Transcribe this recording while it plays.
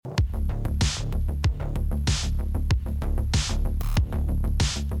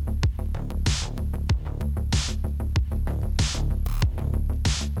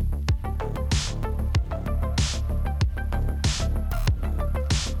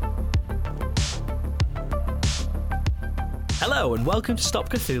Hello and welcome to Stop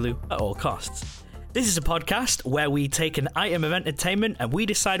Cthulhu at All Costs. This is a podcast where we take an item of entertainment and we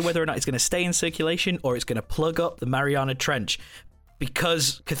decide whether or not it's going to stay in circulation or it's going to plug up the Mariana Trench.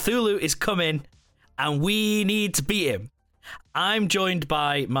 Because Cthulhu is coming and we need to beat him. I'm joined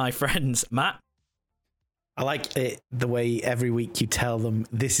by my friends Matt. I like it the way every week you tell them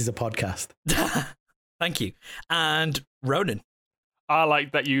this is a podcast. Thank you. And Ronan. I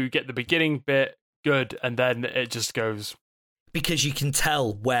like that you get the beginning bit good and then it just goes. Because you can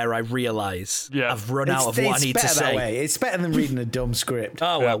tell where I realise I've run out of It's what I need to better that say. way. It's better than reading a dumb script.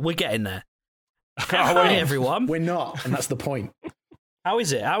 Oh, well, we're getting there. Hi, everyone. We're not, and that's the point. How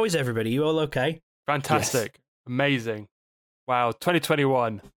is it? How is everybody? You all okay? Fantastic. Yes. Amazing. Wow,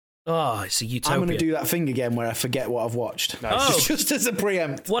 2021. Oh, it's a utopia. I'm going to do that thing again where I forget what I've watched. Nice. Just as a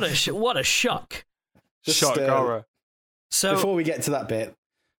preempt. What a shock. Shock horror. So before we get to that bit,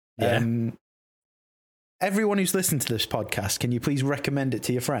 everyone who's listened to this podcast, can you please recommend it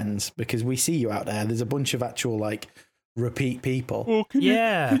to your friends? Because we see you out there. There's a bunch of actual, repeat people. Oh, can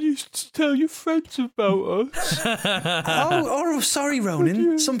you tell your friends about us? Sorry,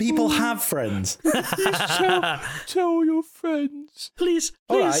 Ronan. Some people have friends. Tell your friends. Please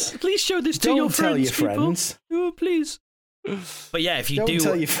show this to your friends. Don't tell your people. friends. Oh, please. But yeah, if you Don't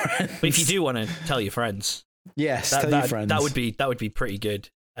tell your friends. But if you do want to tell your friends, yes, tell your friends. That would be pretty good.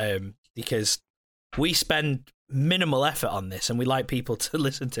 Because we spend minimal effort on this, and we like people to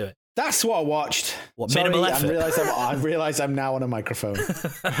listen to it. That's what I watched. Minimal effort? I realise I'm now on a microphone.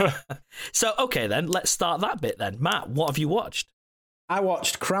 So, okay then, let's start that bit then. Matt, what have you watched? I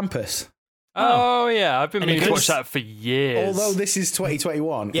watched Krampus. Oh yeah, I've been meaning to watch that for years. Although this is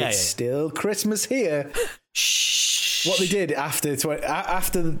 2021, it's still Christmas here. Shh. What they did after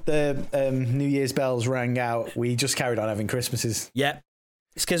the New Year's bells rang out, we just carried on having Christmases. Yeah.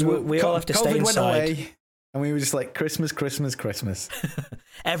 It's because we all have to stay inside. COVID went away, and we were just like, Christmas, Christmas, Christmas.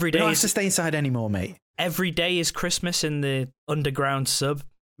 Every day. We don't have to stay inside anymore, mate. Every day is Christmas in the underground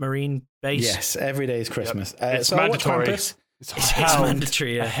submarine base. Yes, every day is Christmas. Yep. It's mandatory. It's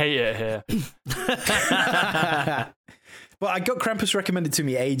mandatory. Yeah. I hate it here. Well, I got Krampus recommended to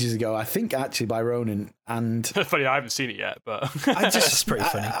me ages ago, I think actually by Ronan. And funny, I haven't seen it yet, but it's pretty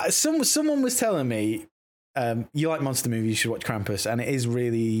funny. Someone was telling me, you like monster movies, you should watch Krampus, and it's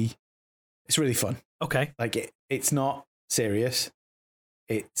really fun. Okay. It's not serious.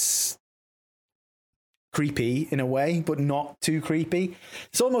 It's creepy in a way, but not too creepy.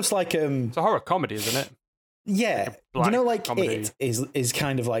 It's almost like it's a horror comedy, isn't it? Yeah. Comedy. It is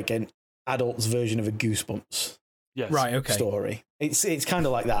kind of like an adult's version of a Goosebumps. Yes. Right, okay. Story. It's kind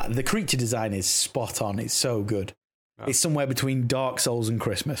of like that. The creature design is spot on. It's so good. Oh. It's somewhere between Dark Souls and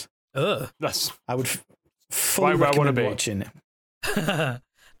Christmas. Ugh. I would fully recommend watching it.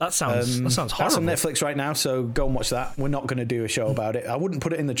 That sounds horrible. That's on Netflix right now, so go and watch that. We're not going to do a show about it. I wouldn't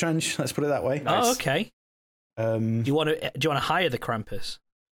put it in the trench. Let's put it that way. Nice. Oh, okay. Do you want to hire the Krampus?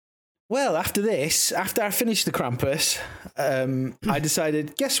 Well, after I finished the Krampus, I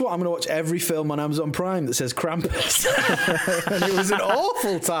decided, guess what? I'm going to watch every film on Amazon Prime that says Krampus. And it was an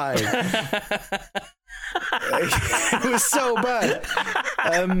awful time. It was so bad.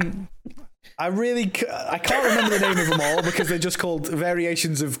 I can't remember the name of them all because they're just called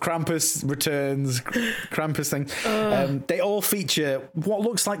variations of Krampus Returns, Krampus thing. They all feature what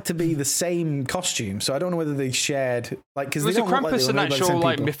looks like to be the same costume, so I don't know whether they shared because was they don't Krampus look like an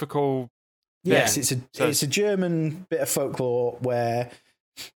actual mythical? Yes, it's a German bit of folklore where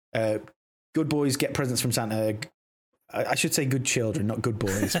good boys get presents from Santa. I should say good children, not good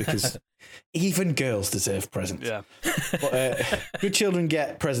boys, because even girls deserve presents. Yeah. But good children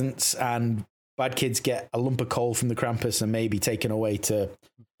get presents and bad kids get a lump of coal from the Krampus and maybe taken away to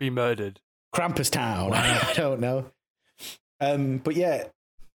be murdered. Krampus Town. I don't know. But yeah,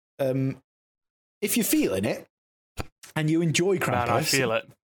 if you're feeling it and you enjoy Krampus, Man, I feel it.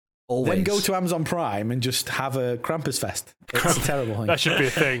 Always. Then go to Amazon Prime and just have a Krampus Fest. It's a terrible thing. That should be a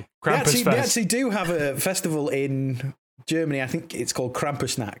thing. Krampus Fest. They actually do have a festival in Germany. I think it's called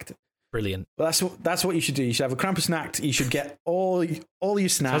Krampusnacht. Brilliant. Well, that's what you should do. You should have a Krampusnacht. You should get all your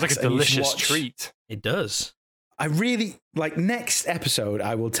snacks. Sounds like a delicious treat. It does. I really next episode.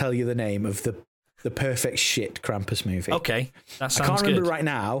 I will tell you the name of the perfect shit Krampus movie. Okay, that sounds I can't remember good. right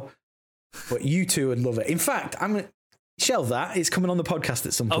now, but you two would love it. In fact, I'm gonna shelve that. It's coming on the podcast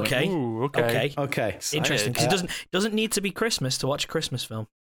at some point. Okay. Ooh, okay. Interesting. Because it doesn't need to be Christmas to watch a Christmas film.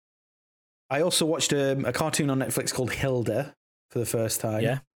 I also watched a cartoon on Netflix called Hilda for the first time.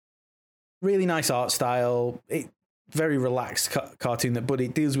 Yeah. Really nice art style. Very relaxed cartoon, but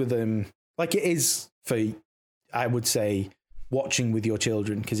it deals with like it is for, I would say, watching with your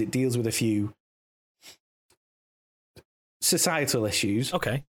children, because it deals with a few societal issues,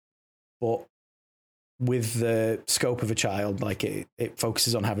 Okay. but with the scope of a child, like it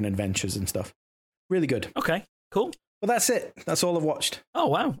focuses on having adventures and stuff. Really good. Okay. Cool. But that's it. That's all I've watched. Oh,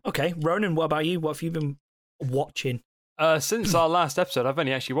 wow. Okay. Ronan, what about you? What have you been watching? Since our last episode, I've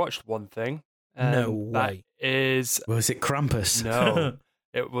only actually watched one thing. No way. That is... Was it Krampus? No.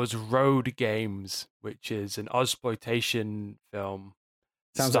 It was Road Games, which is an Ozploitation film.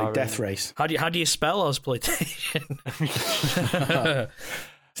 Sounds like Death Race. How do you spell Ozploitation?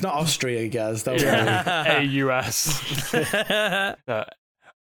 It's not Austria, guys. Don't worry. AUS.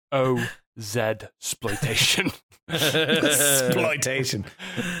 OZ-sploitation. Exploitation.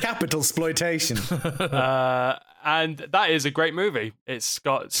 Capital exploitation. And that is a great movie. It's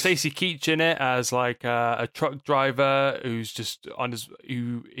got Stacy Keach in it as like a truck driver who's just on his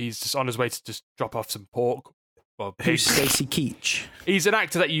way to just drop off some pork. Well, Who's Stacy Keach? He's an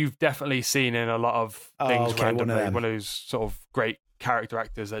actor that you've definitely seen in a lot of things randomly. One of those sort of great character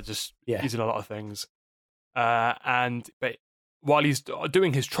actors that just he's in a lot of things. But while he's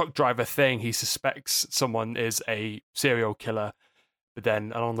doing his truck driver thing, he suspects someone is a serial killer. But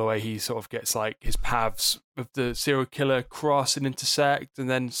then along the way, he sort of gets like his paths with the serial killer cross and intersect, and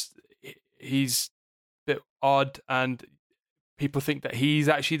then he's a bit odd, and people think that he's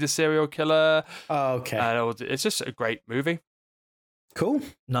actually the serial killer. Oh, okay. It's just a great movie. Cool.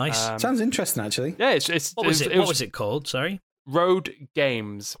 Nice. Sounds interesting, actually. Yeah, what was it called? Sorry. Road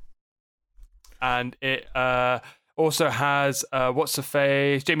Games, and it also has what's her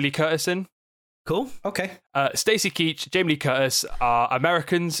face, Jamie Lee Curtis in. Cool. Okay. Stacy Keach, Jamie Lee Curtis are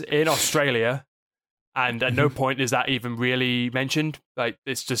Americans in Australia, and at no point is that even really mentioned. Like,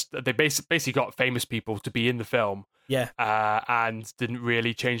 it's just they basically got famous people to be in the film. Yeah. And didn't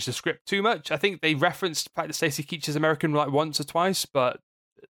really change the script too much. I think they referenced the fact that Stacy Keach is American like once or twice, but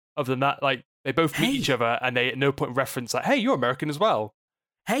other than that, like they both meet each other, and they at no point reference like, "Hey, you're American as well."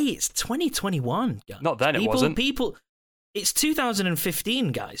 Hey, it's 2021, guys. Not then, it wasn't. It's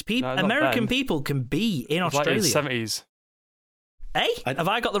 2015, guys. No, American then. people can be in Australia. Like in the 70s. Hey, have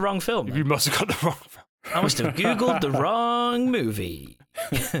I got the wrong film? You must have got the wrong film. I must have Googled the wrong movie.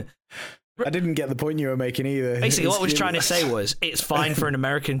 I didn't get the point you were making either. Basically, what I was trying to say was, it's fine for an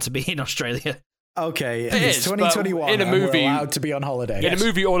American to be in Australia. Okay, it's 2021. In a movie, we're allowed to be on holiday. In a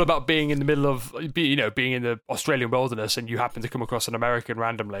movie all about being in the middle of, being in the Australian wilderness, and you happen to come across an American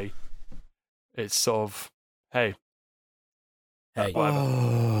randomly, it's sort of, hey.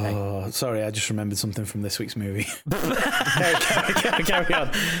 Oh, sorry, I just remembered something from this week's movie. Carry on.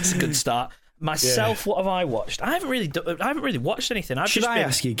 It's a good start. Myself, what have I watched? I haven't really watched anything. Should I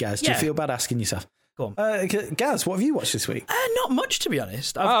ask you, Gaz? Do you feel bad asking yourself? Go on. Gaz, what have you watched this week? Not much, to be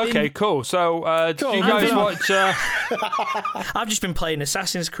honest. Cool. So, do you guys watch... I've just been playing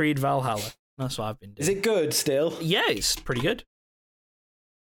Assassin's Creed Valhalla. That's what I've been doing. Is it good still? Yeah, it's pretty good.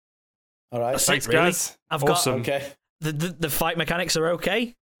 All right. Thanks, Gaz. Awesome. Okay. The fight mechanics are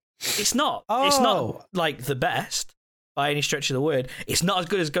okay. It's not. It's not like the best by any stretch of the word. It's not as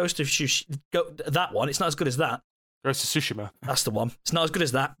good as Ghost of that one. It's not as good as that. Ghost of Tsushima. That's the one. It's not as good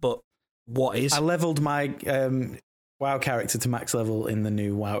as that, but what is? I leveled my WoW character to max level in the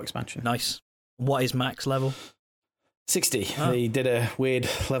new WoW expansion. Nice. What is max level? 60. Oh. They did a weird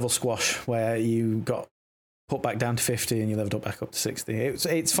level squash where you got put back down to 50 and you leveled up back up to 60.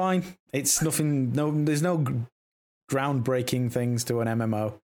 It's fine. It's nothing. There's no groundbreaking things to an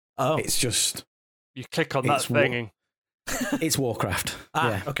MMO. Oh, it's just you click on that thing. It's Warcraft.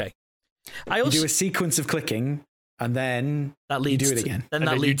 Okay. You do a sequence of clicking, and then that leads you do it again. Then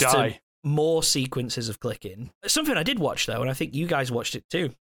that leads to more sequences of clicking. Something I did watch though, and I think you guys watched it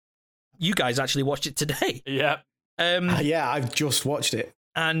too. You guys actually watched it today. Yeah. Yeah, I've just watched it,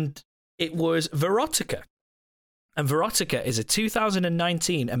 and it was Verotica. And Verotica is a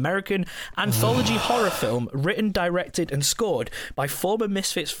 2019 American anthology horror film written, directed, and scored by former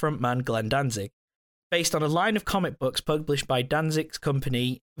Misfits frontman Glenn Danzig. Based on a line of comic books published by Danzig's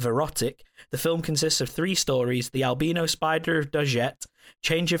company, Verotic, the film consists of 3 stories: The Albino Spider of Dodgette,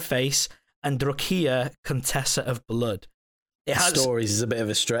 Change of Face, and Drukhia, Contessa of Blood. Stories is a bit of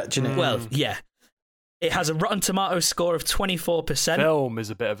a stretch, isn't it? Well, yeah. It has a Rotten Tomatoes score of 24%. Film is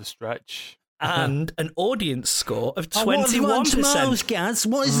a bit of a stretch. And an audience score of 21%. What's the Rotten Tomatoes, Gaz?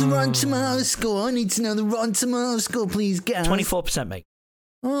 What is the Rotten Tomatoes score? I need to know the Rotten Tomatoes score, please, Gaz. 24%, mate.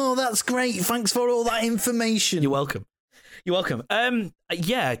 Oh, that's great. Thanks for all that information. You're welcome.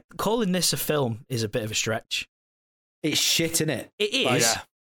 Yeah, calling this a film is a bit of a stretch. It's shit, isn't it? It is. Yeah.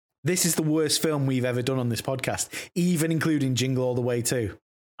 This is the worst film we've ever done on this podcast, even including Jingle All the Way too.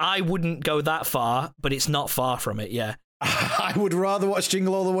 I wouldn't go that far, but it's not far from it, yeah. I would rather watch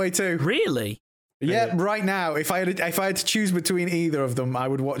Jingle All the Way too. Really? Yeah, right now, if I had to choose between either of them, I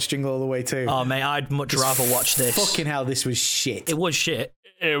would watch Jingle All the Way too. Oh, mate, I'd much rather watch this. Fucking hell, this was shit. It was shit.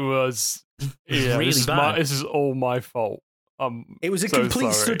 It was really bad. This is all my fault. It was a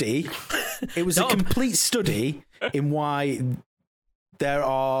complete study. It was a complete study in why there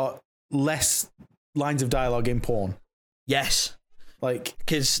are less lines of dialogue in porn. Yes. Like,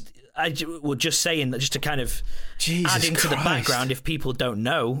 because well, just saying that, just to kind of add into the background, if people don't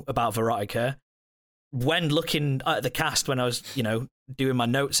know about Verotica, when looking at the cast, when I was, doing my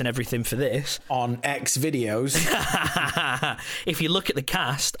notes and everything for this on X videos, if you look at the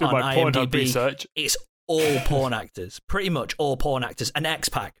cast on IMDb, it's all porn actors, pretty much all porn actors, and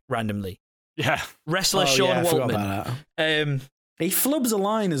X-Pac randomly. Yeah, wrestler Sean Waltman. He flubs a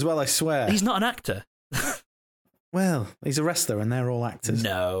line as well, I swear. He's not an actor. Well, he's a wrestler and they're all actors.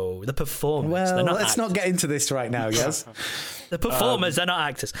 No, the performers. Well, let's not get into this right now, yes. The performers, they're not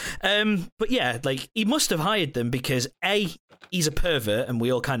actors. But yeah, like, he must have hired them because A, he's a pervert, and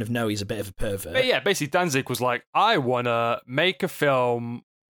we all kind of know he's a bit of a pervert. But yeah, basically Danzig was like, I want to make a film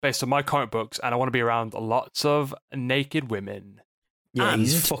based on my comic books, and I want to be around lots of naked women. Yeah,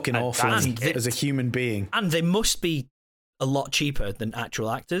 he's fucking awful as a human being. And they must be a lot cheaper than actual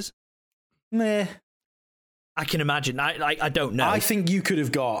actors. Nah. I can imagine. I don't know. I think you could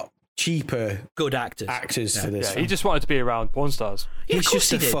have got cheaper good actors for this. Yeah, he just wanted to be around porn stars. Yeah, he's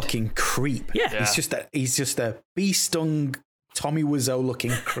just a fucking creep. Yeah. He's just a bee-stung Tommy Wiseau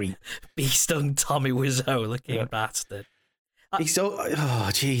looking creep. Bee-stung Tommy Wiseau looking bastard. He's so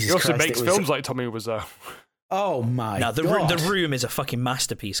Jesus. He also Christ, makes films like Tommy Wiseau. Oh my god! The Room is a fucking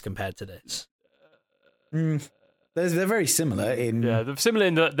masterpiece compared to this. They're very similar in... Yeah, they're similar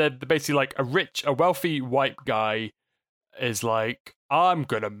in that they're basically like a wealthy white guy is like, I'm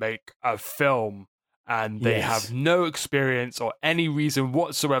going to make a film, and they have no experience or any reason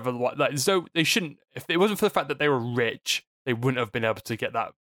whatsoever. Like, so they shouldn't... If it wasn't for the fact that they were rich, they wouldn't have been able to get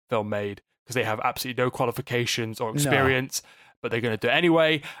that film made, because they have absolutely no qualifications or experience, but they're going to do it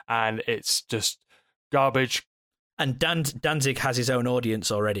anyway, and it's just garbage. And Danzig has his own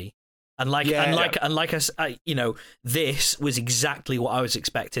audience already. This was exactly what I was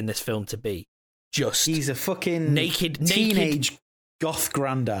expecting this film to be. He's a fucking teenage goth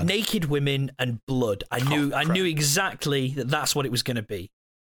granddad. Naked women and blood. I knew exactly that that's what it was going to be,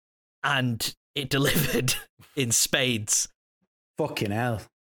 and it delivered in spades. Fucking hell!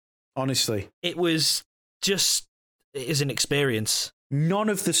 Honestly, it is an experience. None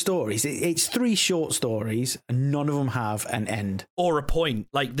of the stories, it's 3 short stories, and none of them have an end. Or a point.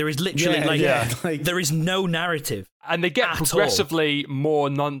 Like, there is literally, there is no narrative. And they get progressively more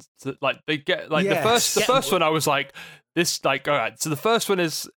nonsense. Like, they get, like, the first one, I was like, this, like, all right, so the first one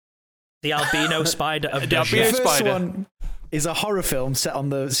is... The albino spider of the first one is a horror film set on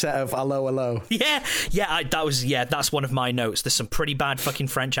the set of Allo Allo. That's one of my notes. There's some pretty bad fucking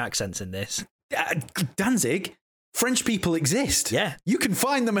French accents in this. Danzig... French people exist. Yeah. You can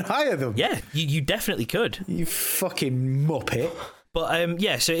find them and hire them. Yeah, you definitely could. You fucking muppet. But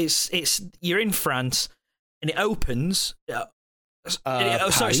so it's you're in France, and it opens.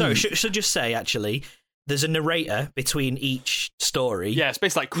 Sorry. Should just say actually, there's a narrator between each story. Yeah, it's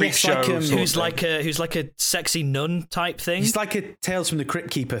basically like Creep Show. Who's like a sexy nun type thing. It's like a Tales from the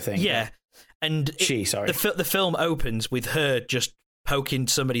Crypt Keeper thing. Yeah, and the film opens with her just poking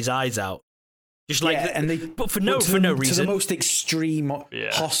somebody's eyes out. Just like, but for no reason. To the most extreme,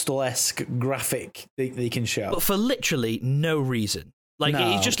 Hostel-esque graphic they can show. But for literally no reason. Like,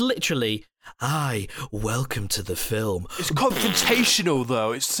 it's just literally, hi, welcome to the film. It's confrontational,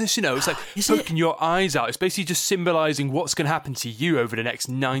 though. It's just, it's like poking your eyes out. It's basically just symbolising what's going to happen to you over the next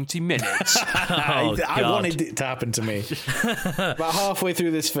 90 minutes. I wanted it to happen to me. About halfway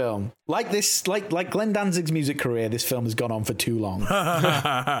through this film. Like Glenn Danzig's music career, this film has gone on for too long.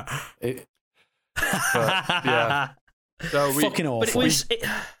 So fucking awful. But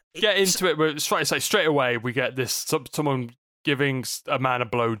get into it. We're straight away. We get this someone giving a man a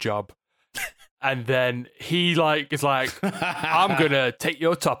blowjob, and then he is like, "I'm gonna take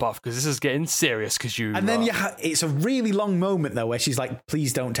your top off because this is getting serious." Because you. And then it's a really long moment though where she's like,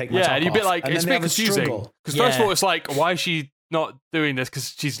 "Please don't take my top off." Yeah, and you're a bit like, it's a bit confusing because first of all, it's like, why is she not doing this?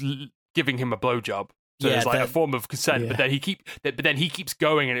 Because she's giving him a blowjob. So it's like a form of consent, but then he keeps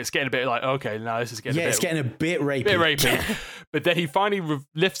going, and it's getting a bit like, okay, now this is getting it's getting a bit rapey. But then he finally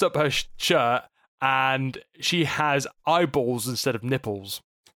lifts up her shirt, and she has eyeballs instead of nipples.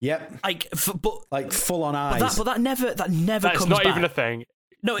 Yep, like full on eyes. But that never comes back. That's not even a thing.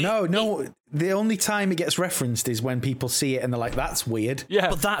 No. The only time it gets referenced is when people see it and they're like, "That's weird." Yeah,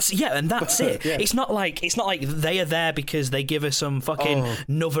 but that's it. Yeah. It's not like they are there because they give her some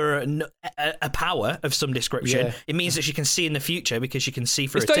fucking a power of some description. Yeah. It means that she can see in the future because she can see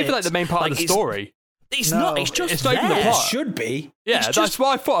through. It's not even like the main part of the story. It's not. It's just it's not even the there. plot. It should be. Yeah, that's what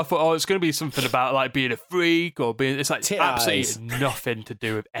I thought. I thought, it's going to be something about like being a freak or being. It's like absolutely nothing to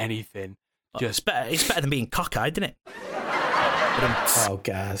do with anything. Just it's better than being cockeyed, isn't it?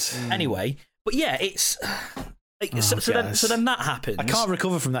 Gaz. Anyway, but yeah, it's so then that happens. I can't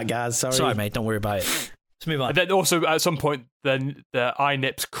recover from that, Gaz. Sorry, mate. Don't worry about it. Let's move on. And then also at some point, then the eye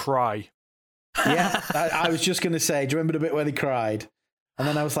nips cry. Yeah, I was just going to say. Do you remember the bit where they cried? And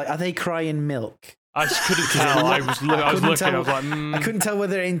then I was like, are they crying milk? I just couldn't tell. I was looking. I was like, I couldn't tell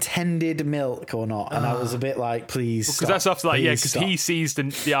whether it intended milk or not, and I was a bit like, please, because that's after like, because he sees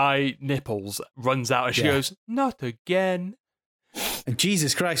the eye nipples, runs out, and she goes, "Not again." And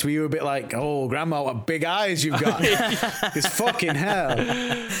Jesus Christ, were you a bit like, oh, Grandma, what big eyes you've got? It's fucking hell.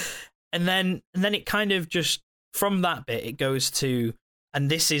 And then it kind of just from that bit it goes to, and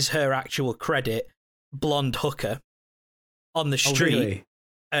this is her actual credit, blonde hooker on the street.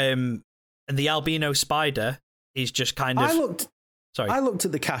 Really? And the albino spider is just kind of. I looked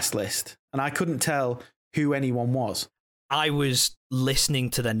at the cast list and I couldn't tell who anyone was. I was listening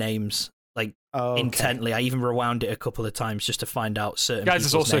to their names intently. I even rewound it a couple of times just to find out certain. Guys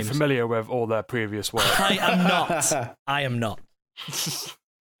is also names. familiar with all their previous work. I am not.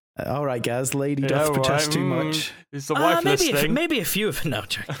 All right, Gaz, lady doth protest too much. It's the wife thing. Maybe a few of them. No,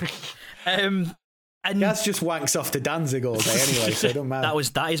 and Gaz just wanks off to Danzig all day anyway, so it don't matter.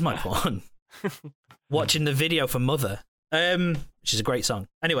 That is my point. Watching the video for Mother, which is a great song.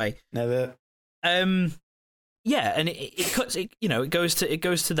 Anyway, never. Yeah, and it cuts. It goes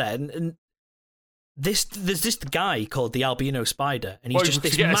to that, and there's this guy called the albino spider, and he's just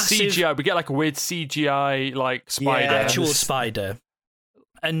this massive CGI. We get like a weird CGI like spider, actual spider,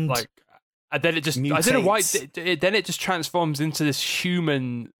 and then it just mutates. I don't know why. Then it just transforms into this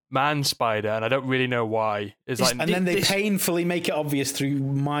human man spider, and I don't really know why. Then they painfully make it obvious through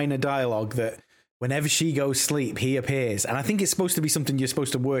minor dialogue that whenever she goes sleep, he appears. And I think it's supposed to be something you're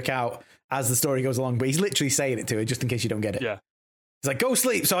supposed to work out as the story goes along, but he's literally saying it to her just in case you don't get it. Yeah. He's like, go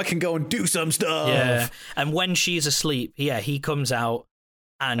sleep so I can go and do some stuff. Yeah. And when she's asleep, he comes out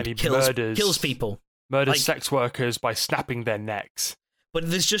and he kills people. Murders sex workers by snapping their necks. But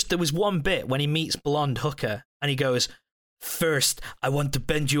there was one bit when he meets blonde hooker and he goes, "First, I want to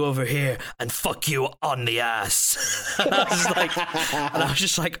bend you over here and fuck you on the ass." And I was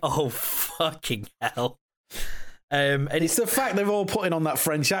just like, oh, fucking hell. And it's the fact they're all putting on that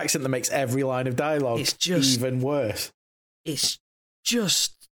French accent that makes every line of dialogue even worse. It's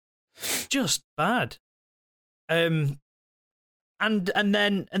just bad. And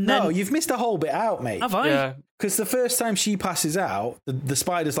then no, you've missed a whole bit out, mate. Have I? Yeah. Because the first time she passes out, the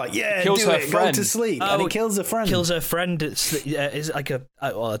spider's like, "Yeah, kills do her it, friend. go to sleep," and he kills her friend. Kills her friend. It's like I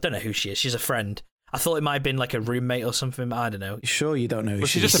don't know who she is. She's a friend. I thought it might have been like a roommate or something. I don't know. Sure, you don't know. Well,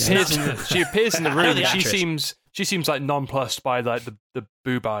 she just appears. She appears in the room. She seems like nonplussed by like the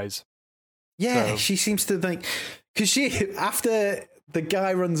boob eyes. Yeah, so. She seems to think because after the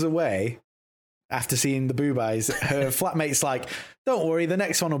guy runs away. After seeing the boob eyes, her flatmate's like, "Don't worry, the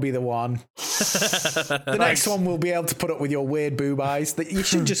next one will be the one. The next one will be able to put up with your weird boob eyes. That you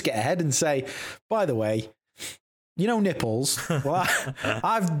should just get ahead and say, by the way, you know nipples? Well,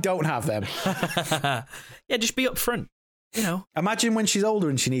 I don't have them." Yeah, just be upfront. Imagine when she's older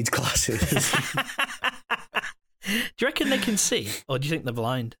and she needs glasses. Do you reckon they can see, or do you think they're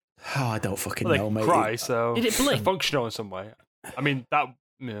blind? Oh, I don't fucking know, mate. They cry, so did it blink? Functional in some way. I mean that.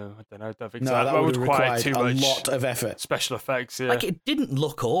 No, I don't know. I don't think so. That would require too much. A lot of effort. Special effects. Yeah. Like it didn't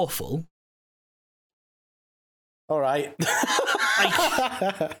look awful. All right.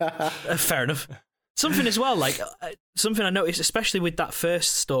 Fair enough. Something as well, something I noticed, especially with that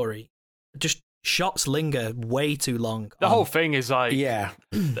first story, just shots linger way too long. The whole thing is like, yeah,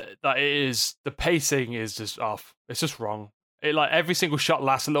 that it is. The pacing is just off. It's just wrong. It every single shot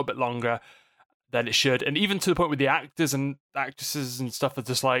lasts a little bit longer than it should, and even to the point where the actors and actresses and stuff are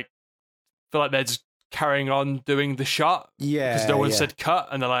just feel like they're just carrying on doing the shot. Yeah, because no one said cut,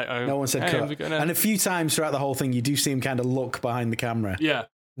 and they're like, "Oh, no one said cut." And a few times throughout the whole thing, you do see him kind of look behind the camera. Yeah,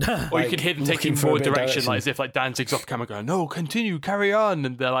 or you can hear them taking forward direction, like as if Danzig's off camera going, "No, continue, carry on,"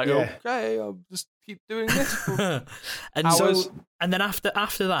 and they're like, "Okay, I'll just keep doing this." For hours. And then after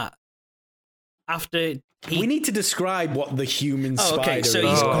that, we need to describe what the human spider is. So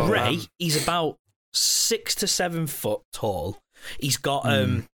he's grey. He's about 6 to 7 foot tall. He's got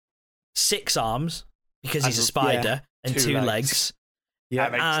 6 arms because he's a spider and 2 legs. Yeah,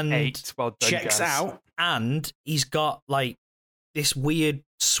 that makes 8. Well done, checks guys. out. And he's got like this weird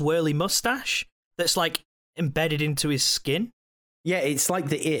swirly mustache that's like embedded into his skin. Yeah, it's like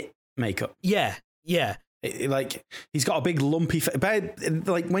the It makeup. Yeah. Like he's got a big lumpy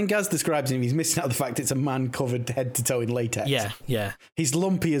like when Gaz describes him, he's missing out the fact it's a man covered head to toe in latex. Yeah. He's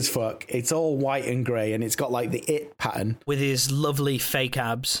lumpy as fuck. It's all white and grey, and it's got like the It pattern with his lovely fake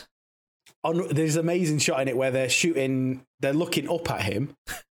abs. There's an amazing shot in it where they're looking up at him.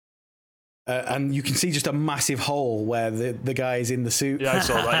 And you can see just a massive hole where the guy is in the suit. Yeah, I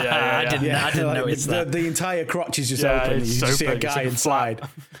saw that. Yeah. I didn't like notice that. The entire crotch is just open. You just see a guy inside.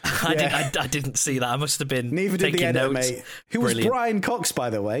 I didn't see that. I must have been Neither did the editor, notes. mate. Who was Brian Cox, by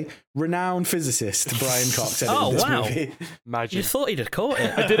the way? Renowned physicist Brian Cox edited this movie. Imagine. You thought he'd have caught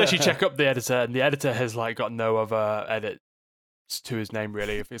it. I did actually check up the editor, and the editor has like got no other edit to his name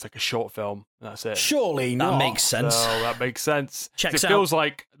really. If it's like a short film, and that's it. Surely not. That makes sense. So that makes sense. Checks it feels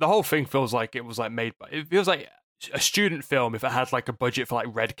like the whole thing feels like it was like made by. It feels like a student film if it had like a budget for like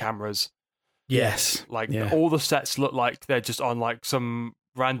Red cameras. Yes. Like all the sets look like they're just on like some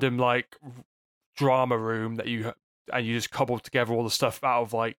random like drama room that you just cobbled together all the stuff out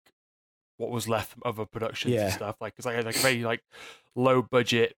of like what was left from other productions and stuff. Like it's like a very like low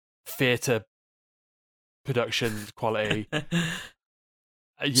budget theatre production quality.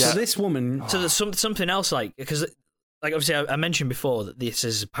 So this woman. So there's something else like because like obviously I mentioned before that this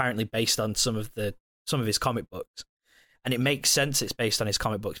is apparently based on some of his comic books, and it makes sense it's based on his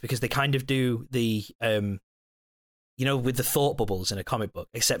comic books because they kind of do the with the thought bubbles in a comic book,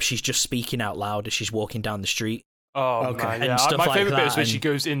 except she's just speaking out loud as she's walking down the street. Oh, okay. Man, yeah. My favorite bit is when she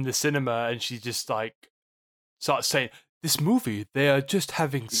goes in the cinema and she just like starts saying, "This movie, they are just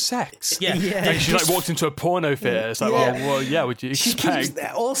having sex." Yeah. Like she like walked into a porno theater. It's like, well, yeah. Would you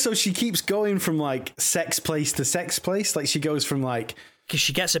expect? She keeps going from like sex place to sex place. Like she goes from like because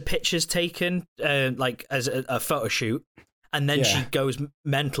she gets her pictures taken, like as a photo shoot, and then she goes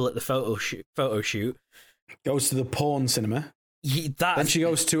mental at the photo shoot. Goes to the porn cinema. Then she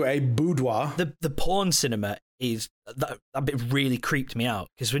goes to a boudoir. The porn cinema is that bit really creeped me out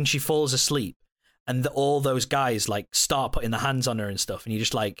because when she falls asleep and all those guys like start putting their hands on her and stuff, and you're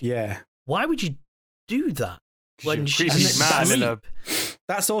just like, why would you do that when she's asleep?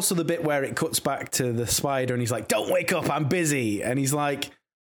 That's also the bit where it cuts back to the spider, and he's like, "Don't wake up, I'm busy," and he's like,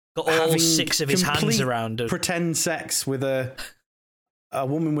 got all 6 of his hands around her. Pretend sex with a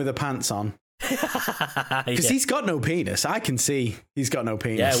woman with her pants on. Because he's got no penis. I can see he's got no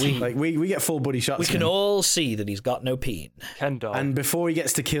penis. Yeah, we get full body shots. We can all see that he's got no peen. Kendall. And before he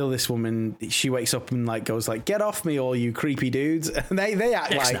gets to kill this woman, she wakes up and like goes like, "Get off me, all you creepy dudes!" And they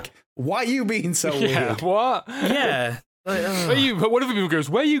act like, "Why are you being so weird?" What? Yeah. Like, one of them goes,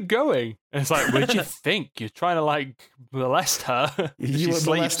 "Where are you going?" And it's like, "Where do you think you're trying to like molest her?" You were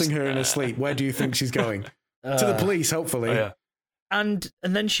molesting her in her sleep. Where do you think she's going? To the police, hopefully. Oh, yeah. And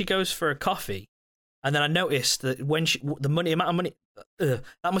then she goes for a coffee, and then I noticed that when the amount of money,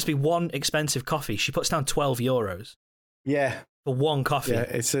 that must be one expensive coffee. She puts down €12. Yeah, for one coffee. Yeah,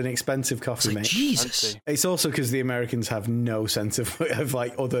 it's an expensive coffee, mate. Jesus. It's also because the Americans have no sense of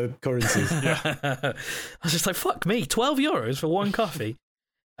like other currencies. I was just like, fuck me, €12 for one coffee.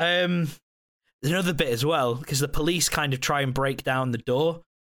 There's another bit as well because the police kind of try and break down the door.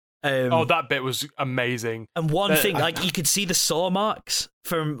 That bit was amazing. And one thing, like you could see the saw marks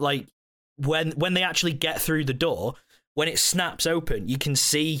from like when they actually get through the door. When it snaps open, you can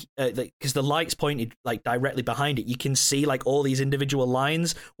see because the light's pointed like directly behind it. You can see like all these individual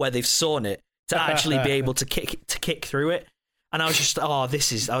lines where they've sawn it to actually be able to kick through it. And I was just, I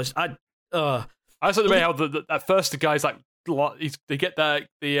just like the way how at first the guy's like they get the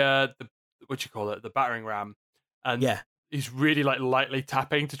what do you call it, the battering ram, and he's really like lightly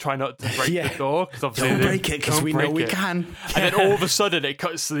tapping to try not to break the door because obviously don't break it because we know we can. And then all of a sudden it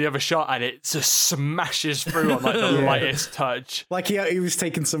cuts to the other shot and it just smashes through on like the lightest touch. Like he was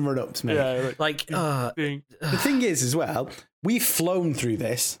taking some run-ups, mate. Yeah, the thing is as well, we've flown through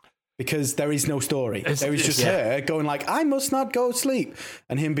this because there is no story. There is just her going like, "I must not go sleep,"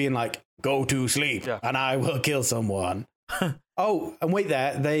 and him being like, "Go to sleep and I will kill someone." Oh, and wait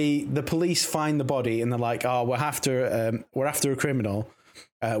there. The police find the body and they're like, "Oh, we're after a criminal.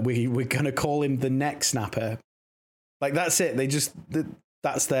 We're gonna call him the neck snapper." Like that's it.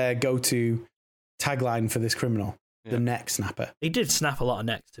 That's their go-to tagline for this criminal. The neck snapper. He did snap a lot of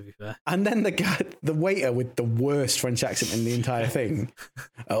necks, to be fair. And then the waiter with the worst French accent in the entire thing.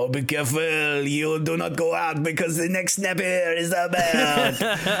 "Oh, be careful! You do not go out because the neck snapper is about."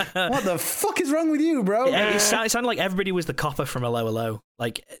 What the fuck is wrong with you, bro? It sounded like everybody was the copper from Hello Hello.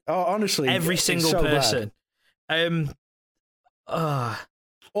 Like, honestly, every single so person.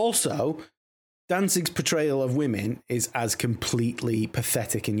 Also, Danzig's portrayal of women is as completely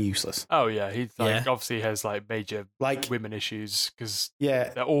pathetic and useless. Oh yeah, he's obviously has major women issues because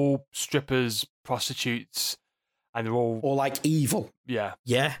they're all strippers, prostitutes, and they're all or evil. Yeah.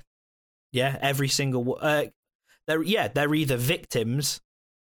 Every single they're either victims,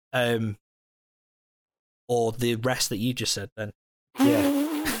 or the rest that you just said. Then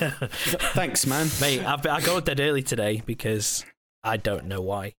thanks, man. Mate, I got dead early today because I don't know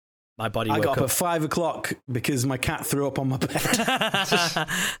why. My body. I got up at 5 o'clock because my cat threw up on my bed.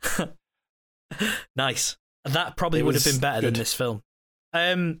 Nice. That probably would have been better than this film.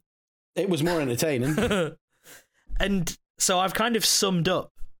 It was more entertaining. And so I've kind of summed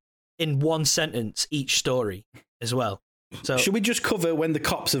up in one sentence each story as well. So should we just cover when the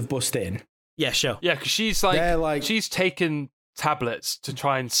cops have bust in? Yeah, sure. Yeah, because she's she's taken tablets to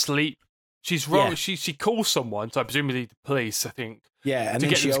try and sleep. She's wrong. Yeah. She calls someone, so presumably the police, I think. Yeah, and to then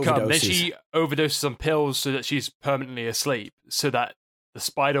get she them to come. Then overdoses. she overdoses on pills so that she's permanently asleep, so that the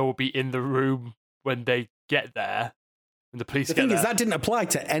spider will be in the room when they get there. When the police The get thing there. is, that didn't apply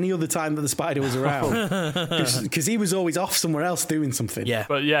to any other time that the spider was around. Because he was always off somewhere else doing something. Yeah.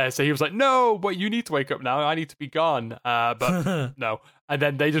 But so he was like, no, but you need to wake up now. I need to be gone. But no. And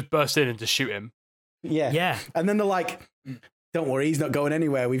then they just burst in and just shoot him. Yeah. And then they're like, don't worry, he's not going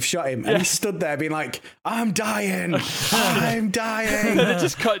anywhere. We've shot him. And he stood there being like, I'm dying. I'm dying. And it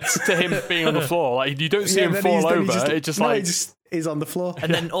just cuts to him being on the floor. Like, you don't see him fall over. He just is on the floor.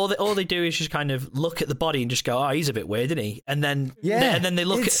 And then all they do is just kind of look at the body and just go, oh, he's a bit weird, isn't he? And then they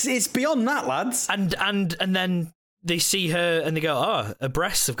look it's beyond that, lads. And then they see her and they go, oh, her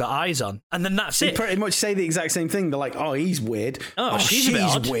breasts have got eyes on. And then that's it. They pretty much say the exact same thing. They're like, oh, he's weird. Oh, she's a bit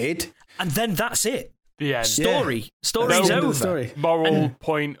odd. weird. And then that's it. The end. Story's No over. Story. Moral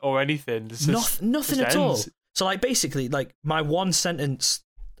point or anything. Nothing at all. So basically, my one sentence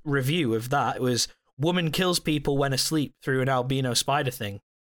review of that was, woman kills people when asleep through an albino spider thing.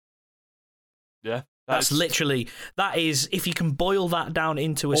 Yeah. That's literally, that is, if you can boil that down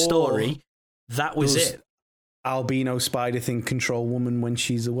into a story, that was it. Albino spider thing control woman when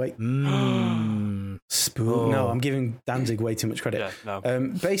she's awake. Spook. No, I'm giving Danzig way too much credit. Yeah, no.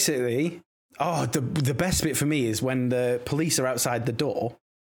 Basically, the best bit for me is when the police are outside the door.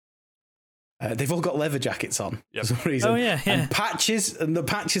 They've all got leather jackets on for some reason. Oh, yeah. And the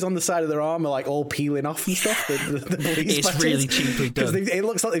patches on the side of their arm are all peeling off and stuff. The police it's patches. really cheaply done. It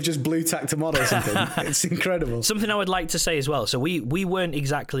looks like they've just blue tacked them on or something. It's incredible. Something I would like to say as well. So we weren't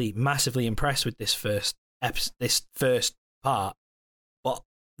exactly massively impressed with this first part, but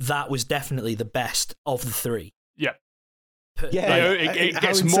that was definitely the best of the three. Yeah. It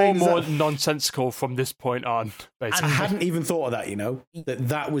gets more and more nonsensical from this point on, basically. I hadn't even thought of that,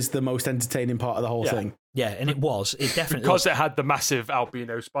 that was the most entertaining part of the whole thing. Yeah, and it definitely because it had the massive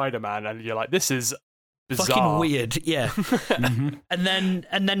albino Spider-Man, and you're like, this is bizarre. Fucking weird, yeah. Mm-hmm.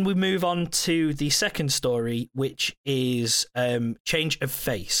 And then we move on to the second story, which is change of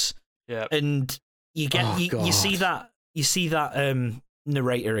face. Yeah. And you get you see that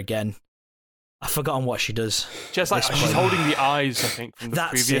narrator again. I've forgotten what she does. Just she's holding the eyes, I think, from the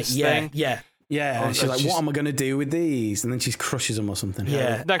previous thing. Yeah. And she's like, what am I going to do with these? And then she crushes them or something.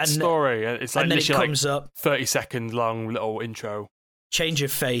 Yeah. Next story. It's like, and then it comes up 30-second long little intro. Change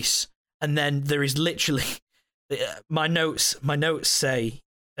of face. And then there is literally my notes say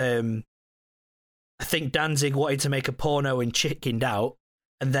I think Danzig wanted to make a porno and chickened out.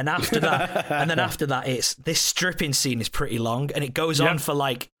 And then after that, it's this stripping scene is pretty long and it goes on for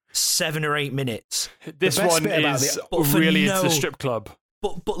 7 or 8 minutes. This one is really into the strip club.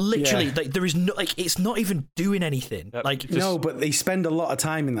 But literally, there is no it's not even doing anything. Yep. No, but they spend a lot of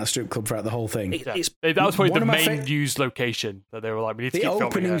time in that strip club throughout the whole thing. That was probably the main used location that they were like, we need to keep filming. The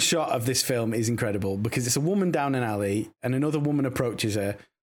opening shot of this film is incredible because it's a woman down an alley and another woman approaches her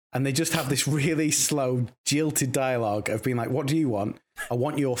and they just have this really slow, jilted dialogue of being like, what do you want? I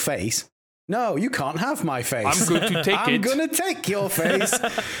want your face. No, you can't have my face. I'm going to take it. I'm going to take your face.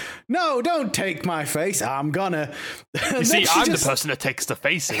 No, don't take my face. I'm gonna. You see, I'm the person that takes the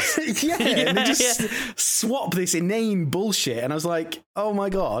faces. And they just swap this inane bullshit. And I was like, oh my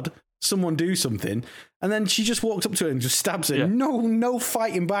God, someone do something. And then she just walked up to her and just stabs her. Yeah. No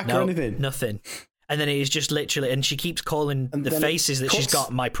fighting back or anything. Nothing. And then it is just literally, and she keeps calling the faces that she's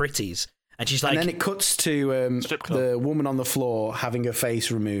got my pretties. And she's like, and then it cuts to the woman on the floor having her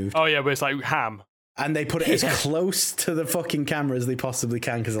face removed. Oh yeah, but it's like ham. And they put it as close to the fucking camera as they possibly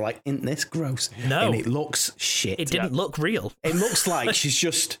can because they're like, isn't this gross? No. And it looks shit. It didn't look real. It looks like she's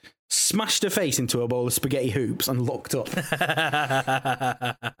just smashed her face into a bowl of spaghetti hoops and looked up.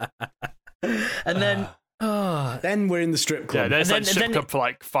 And then Then we're in the strip club. Yeah, there's like strip club for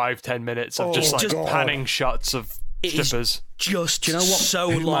like 5-10 minutes of just panning shots of strippers. Just, do you know what? So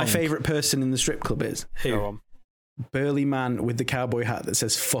long. My favourite person in the strip club is burly man with the cowboy hat that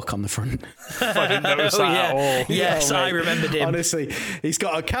says "fuck" on the front. I didn't notice that at all. Yes, I remembered him. Honestly, he's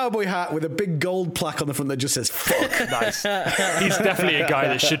got a cowboy hat with a big gold plaque on the front that just says "fuck." Nice. He's definitely a guy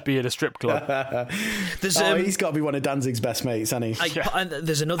that should be in a strip club. He's got to be one of Danzig's best mates, hasn't he?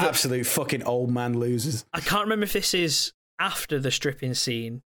 There's another absolute fucking old man losers. I can't remember if this is after the stripping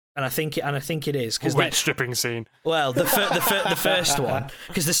scene. And I think it is because which stripping scene? Well, the first one,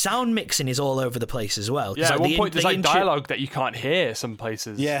 because the sound mixing is all over the place as well. Yeah, at one point there's like dialogue that you can't hear some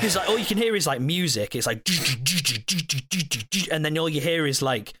places. Yeah, because all you can hear is like music. It's like, and then all you hear is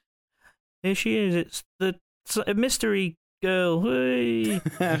like, here she is. It's a mystery girl.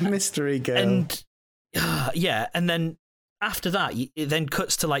 Mystery girl. And and then after that, it then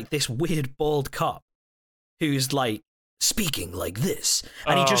cuts to like this weird bald cop who's like speaking like this,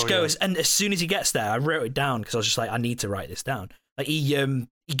 and he just goes, and as soon as he gets there, I wrote it down because I was just like, I need to write this down. Like he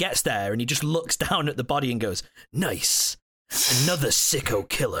gets there and he just looks down at the body and goes, nice, another sicko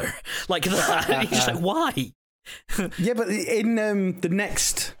killer, like that. And he's just like, why? Yeah, but in the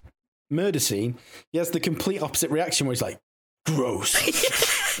next murder scene, he has the complete opposite reaction where he's like, gross.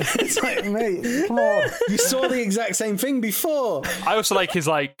 It's like, mate, come on, you saw the exact same thing before. I also like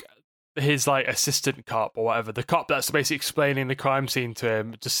his assistant cop or whatever, the cop that's basically explaining the crime scene to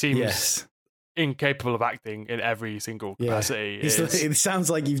him, just seems incapable of acting in every single capacity. It sounds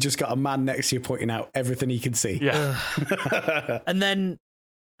like you've just got a man next to you pointing out everything he can see. Yeah. and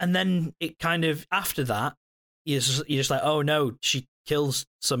then it kind of, after that, you're just like, oh no, she kills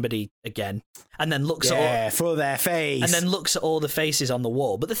somebody again, and then looks at for their face, and then looks at all the faces on the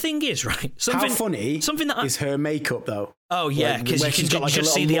wall. But the thing is, right, something that is her makeup though. Oh yeah, because she's got like a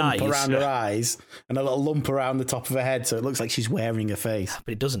just little see the lump eyes around her eyes and a little lump around the top of her head, so it looks like she's wearing a face.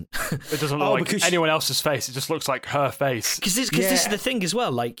 But it doesn't. It doesn't look like anyone else's face. It just looks like her face. Because this is the thing as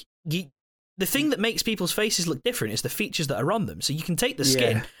well. Like the thing that makes people's faces look different is the features that are on them. So you can take the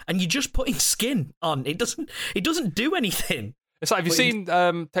skin and you're just putting skin on. It doesn't do anything. It's like, have you seen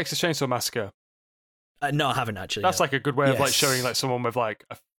Texas Chainsaw Massacre? No, I haven't actually. That's like a good way of like showing like someone with like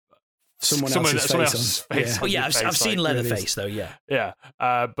someone else's face. Oh yeah, I've seen Leatherface though. Yeah, yeah.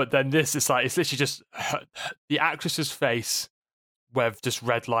 But then this is like, it's literally just the actress's face with just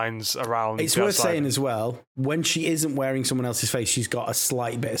red lines around. It's worth saying as well, when she isn't wearing someone else's face, she's got a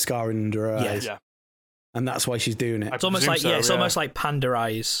slight bit of scarring under her eyes. Yeah, and that's why she's doing it. It's almost like it's almost like panda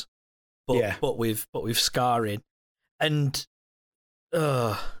eyes, but with scarring, and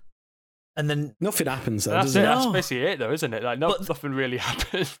then nothing happens though. That's basically it though, isn't it? Like nothing really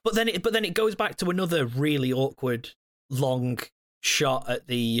happens. But then it goes back to another really awkward long shot at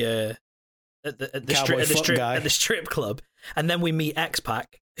the strip club, and then we meet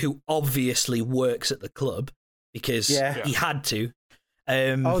X-Pac, who obviously works at the club because he had to.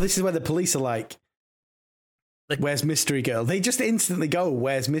 This is where the police are like, where's Mystery Girl? They just instantly go,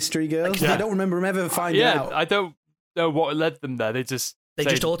 where's Mystery Girl? They don't remember him ever finding out. I don't know what led them there. They just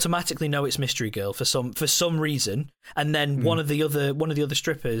automatically know it's Mystery Girl for some reason, and then one of the other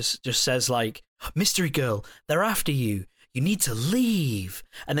strippers just says like, Mystery Girl, they're after you. You need to leave.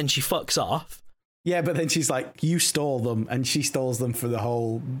 And then she fucks off. Yeah, but then she's like, you stole them, and she stalls them for the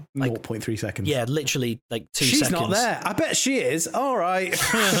whole 0.3 seconds. Yeah, literally like 2 seconds. She's not there. I bet she is. All right.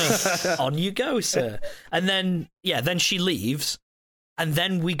 On you go, sir. And then she leaves, and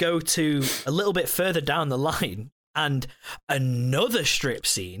then we go to a little bit further down the line, and another strip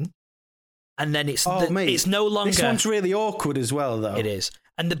scene, and then it's no longer. This one's really awkward as well, though. It is,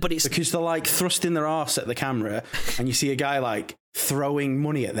 but it's because they're like thrusting their arse at the camera, and you see a guy like throwing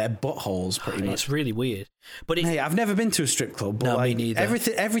money at their buttholes. Pretty much, it's really weird. But hey, I've never been to a strip club, but me neither.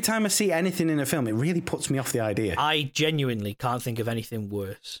 Every time I see anything in a film, it really puts me off the idea. I genuinely can't think of anything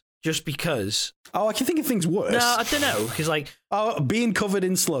worse. Just because. Oh, I can think of things worse. No, I don't know, because like being covered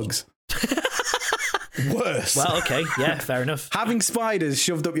in slugs. Worse. Well, okay, yeah, fair enough. Having spiders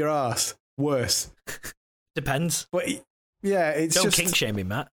shoved up your arse. Worse. Depends. But yeah, it's don't just... kink shame me,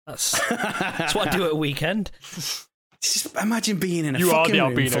 Matt. That's what I do at a weekend. Just imagine being in a fucking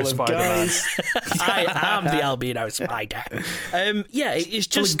room full of guys. I am the albino spider. It's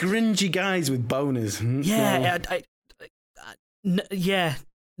just full of grungy guys with boners.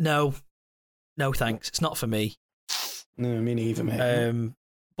 No, thanks. It's not for me. No, me neither, mate.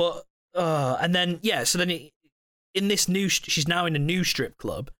 But and then so then in this she's now in a new strip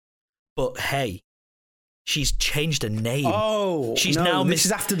club, but hey, she's changed her name. Oh, she's now this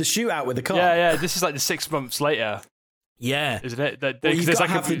is after the shootout with the cop. Yeah, this is like the 6 months later. Yeah. Isn't it? Well, you've got to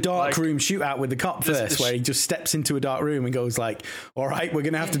have the dark room shootout with the cop first, where he just steps into a dark room and goes like, all right, we're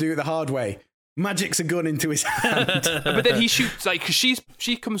going to have to do it the hard way. Magic's a gun into his hand. But then he shoots, like, because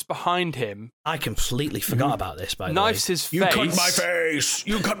she comes behind him. I completely forgot about this, by the way. Knifes his face. You cut my face.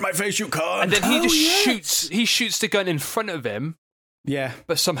 You cut my face, you can't. And then he shoots the gun in front of him. Yeah.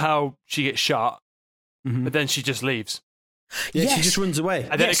 But somehow she gets shot. Mm-hmm. But then she just leaves. Yeah, she just runs away.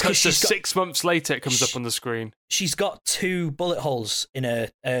 And then it cuts to 6 months later, it comes up on the screen. She's got 2 bullet holes in her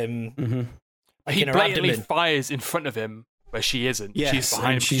he blatantly fires in front of him where she isn't. Yes, she's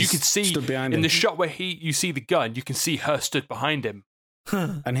behind him. You can see in the shot where you see the gun, you can see her stood behind him.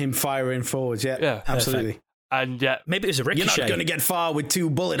 And him firing forwards, yeah. Absolutely. Perfect. And maybe it was a ricochet. You're not going to get far with 2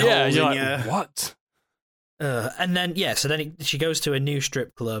 bullet holes in you. What? And then, so then she goes to a new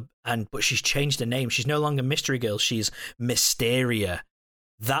strip club, but she's changed her name. She's no longer Mystery Girl. She's Mysteria.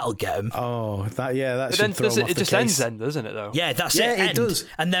 That'll get him. Oh, that but then it just ends then, doesn't it, though? Yeah, that's it. Yeah, it does.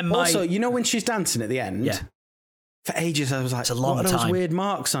 And then also, you know when she's dancing at the end? Yeah. For ages, I was like, it's a long what are those time. Weird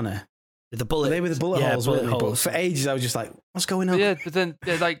marks on her? The bullet. They were the bullet holes, weren't they? But for ages, I was just like, what's going on? Yeah, but then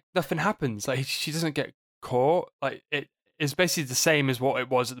like nothing happens. Like she doesn't get caught. Like it's basically the same as what it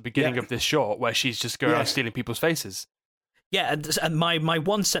was at the beginning of this short, where she's just going around stealing people's faces. Yeah, and my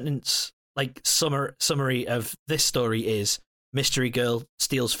one sentence like summary of this story is Mystery Girl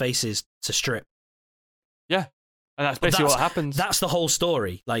steals faces to strip. Yeah, and that's basically what happens. That's the whole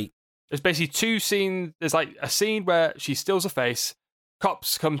story. Like, there's basically 2 scenes. There's like a scene where she steals a face.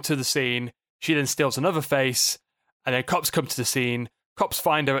 Cops come to the scene. She then steals another face, and then cops come to the scene. Cops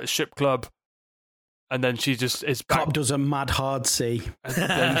find her at a strip club, and then she just is back. Cop does a mad hard C,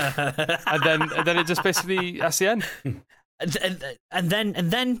 and then it just basically that's the end. And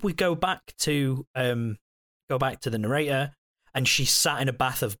then we go back to the narrator, and she's sat in a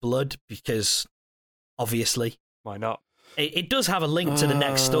bath of blood because obviously why not? It does have a link to the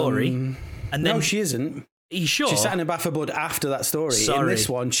next story, and then no, she isn't. Are you sure? She sat in a bath of blood after that story. Sorry. In this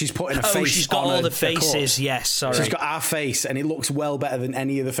one, she's putting a face on she's got all the faces, yes, sorry. She's got our face, and it looks well better than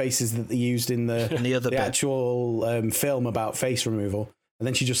any of the faces that they used in the actual film about face removal. And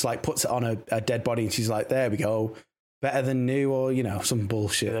then she just like puts it on a dead body, and she's like, there we go. Better than new, or, some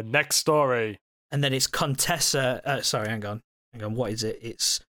bullshit. The next story. And then it's Contessa... sorry, hang on. What is it?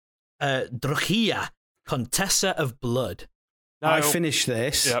 It's Drachia, Contessa of Blood. I finished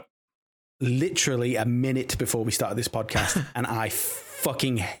this. Yep. Literally a minute before we started this podcast, and I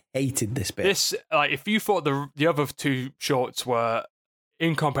fucking hated this bit. This, like, if you thought the other 2 shorts were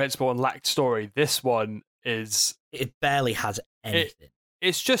incomprehensible and lacked story, this one is... It barely has anything.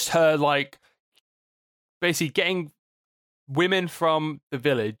 It's just her, like, basically getting women from the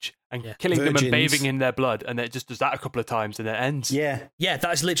village and killing them and bathing in their blood, and it just does that a couple of times and it ends. Yeah,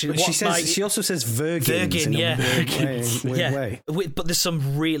 that's literally what she says. She also says virgins in a weird way. But there's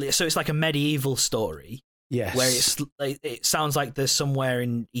some really, so it's like a medieval story. Yes, where it sounds like there's somewhere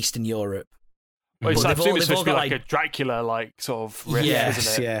in Eastern Europe. Well, it's supposed to be like a Dracula, like sort of riff,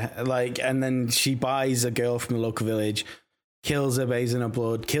 isn't it? Yeah, like, and then she buys a girl from the local village, kills her, bathes in her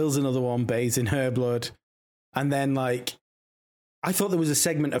blood, kills another one, bathes in her blood, and then like. I thought there was a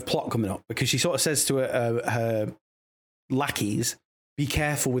segment of plot coming up because she sort of says to her lackeys, be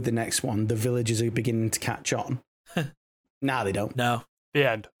careful with the next one. The villagers are beginning to catch on. Nah, they don't. No. The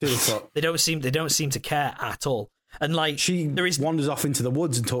end. They don't seem to care at all. And like she wanders off into the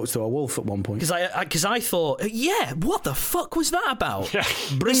woods and talks to a wolf at one point. Because I thought, what the fuck was that about? Yeah.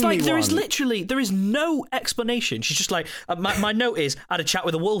 It's like there is no explanation. She's just like, my note is, I had a chat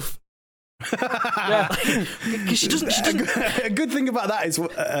with a wolf. Because she doesn't. A good thing about that is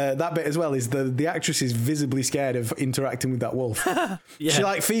that bit as well is the actress is visibly scared of interacting with that wolf. She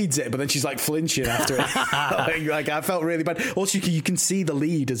like feeds it, but then she's like flinching after it. like I felt really bad. Also, you can see the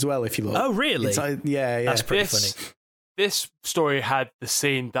lead as well if you look. Oh, really? It's like, yeah, that's pretty funny. This story had the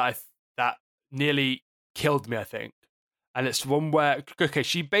scene that nearly killed me, I think. And it's one where,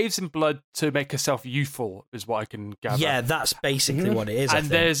 she bathes in blood to make herself youthful, is what I can gather. Yeah, that's basically what it is. And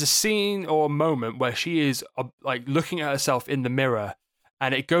there's a scene or a moment where she is like looking at herself in the mirror,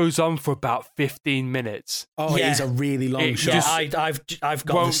 and it goes on for about 15 minutes. Oh, yeah. It is a really long shot. Yeah, I've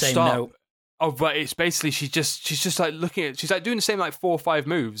got the same note. Oh, but it's basically she's just like looking at, she's like doing the same like 4 or 5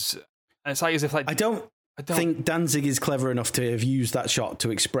 moves, and it's like as if like I don't think Danzig is clever enough to have used that shot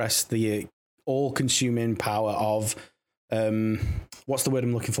to express the all-consuming power of. What's the word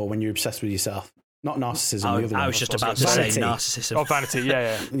I'm looking for when you're obsessed with yourself? Not narcissism. The other I one. was just about to say narcissism. Oh, vanity.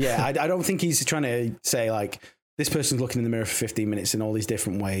 Yeah. Yeah, I don't think he's trying to say like this person's looking in the mirror for 15 minutes in all these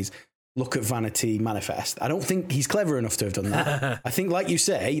different ways. Look at vanity manifest. I don't think he's clever enough to have done that. I think, like you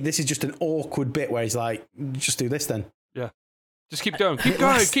say, this is just an awkward bit where he's like, just do this then. Yeah. Just keep going. Keep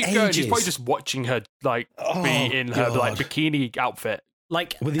going. Keep going. He's probably just watching her be in her bikini outfit.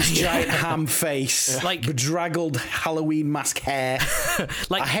 With his giant ham face, bedraggled Halloween mask hair.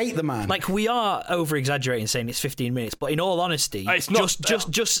 I hate the man. We are over exaggerating saying it's 15 minutes, but in all honesty, it's not,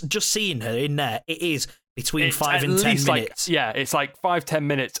 just seeing her in there, it is between 5 and 10 minutes. It's 5-10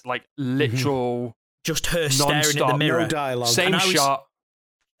 minutes, literal. Just her staring at the mirror. No dialogue. Same shot.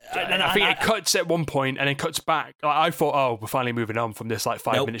 And I think it cuts at one point and then cuts back. I thought, we're finally moving on from this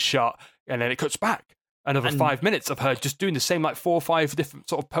 5-minute shot, and then it cuts back. Another 5 minutes of her just doing the same 4 or 5 different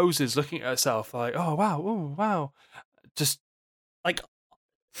sort of poses, looking at herself oh wow, just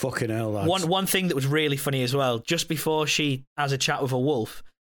fucking hell. Lads. One thing that was really funny as well. Just before she has a chat with a wolf,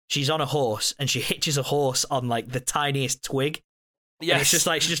 she's on a horse and she hitches a horse on the tiniest twig. Yes, and it's just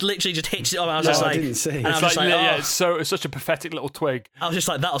she just literally just hitches it on. I was I didn't see. And I was it's such a pathetic little twig. I was just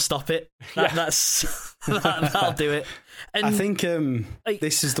that'll stop it. That'll do it. And I think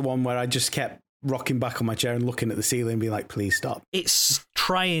this is the one where I just kept rocking back on my chair and looking at the ceiling and being like, please stop. It's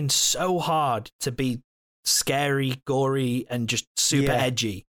trying so hard to be scary, gory, and just super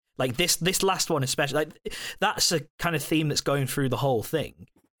edgy. This last one especially, that's a kind of theme that's going through the whole thing.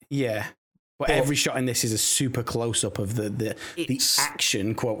 Yeah. But every shot in this is a super close-up of the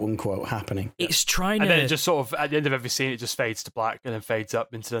action, quote-unquote, happening. It's trying and then it just sort of, at the end of every scene, it just fades to black and then fades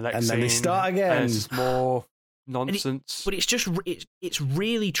up into the next scene. And then they start again. And it's more nonsense. But it's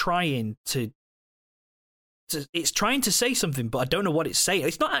really trying to it's trying to say something, but I don't know what it's saying.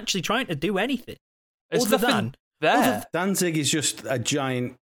 It's not actually trying to do anything. Danzig is just a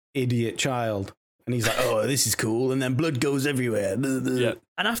giant idiot child. And he's like, oh, this is cool. And then blood goes everywhere. Yeah.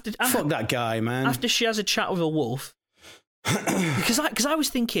 And fuck that guy, man. After she has a chat with a wolf, because I was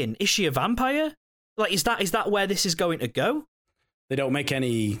thinking, is she a vampire? Is that where this is going to go? They don't make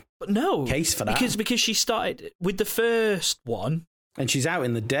any case for that. Because she started with the first one. And she's out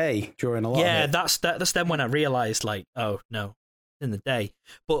in the day during a lot of it. That's then when I realised, oh, no, in the day.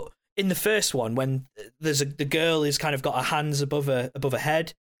 But in the first one, when the girl is kind of got her hands above her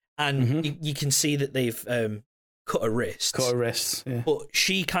head, and you can see that they've cut her wrists. Yeah. But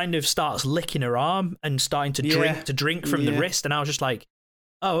she kind of starts licking her arm and starting to drink from the wrist, and I was just like,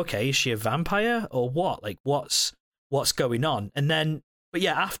 oh, okay, is she a vampire or what? What's going on? And then, but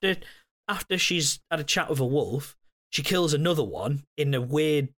yeah, after she's had a chat with a wolf, she kills another one in a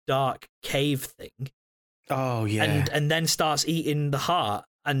weird dark cave thing. Oh yeah, and then starts eating the heart,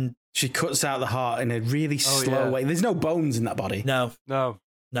 and she cuts out the heart in a really slow way. There's no bones in that body. No.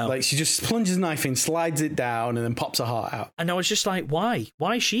 She just plunges a knife in, slides it down, and then pops her heart out. And I was just like, why?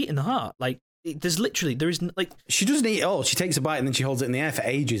 Why is she eating the heart? There isn't she doesn't eat it all. She takes a bite and then she holds it in the air for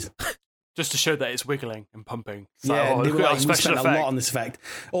ages. Just to show that it's wiggling and pumping. They spent a lot on this effect.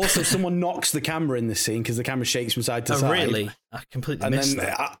 Also, someone knocks the camera in this scene because the camera shakes from side to side. Oh, really? I completely missed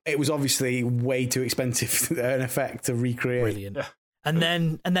that. It was obviously way too expensive an effect to recreate. Brilliant. Yeah. And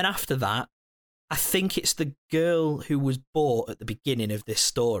then after that, I think it's the girl who was bought at the beginning of this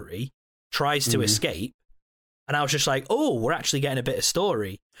story tries to escape, and I was just like, oh, we're actually getting a bit of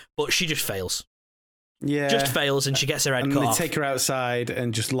story, but she just fails. Yeah, just fails, and she gets her head cut off. They take her outside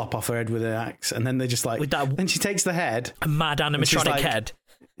and just lop off her head with an axe, and then they just then she takes the head, a mad animatronic head.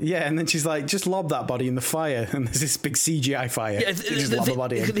 Yeah, and then she's like, just lob that body in the fire, and there's this big CGI fire. Yeah, just lob the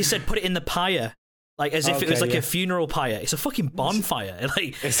body in. They said put it in the pyre. As if it was a funeral pyre. It's a fucking bonfire.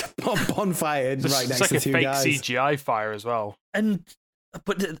 It's a bonfire right next to two guys. It's like a fake CGI fire as well.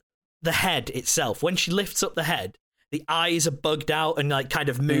 But the head itself, when she lifts up the head, the eyes are bugged out and kind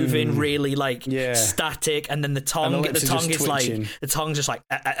of moving really static, and then the tongue is the tongue's just like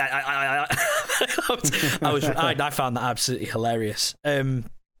I found that absolutely hilarious. And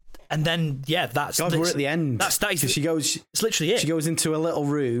then that's we're at the end. She goes. It's literally it. She goes into a little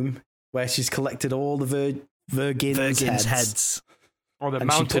room where she's collected all the Vergins' heads. Oh, they're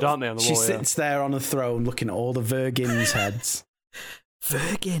mounted, aren't they, on the wall? She sits there on a throne looking at all the Vergins' heads.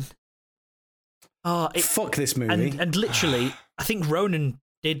 Vergin. Fuck this movie. And literally, I think Ronan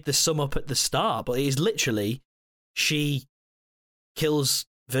did the sum up at the start, but it is literally she kills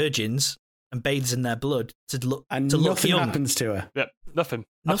virgins and bathes in their blood to look nothing young. happens to her. Yep, nothing.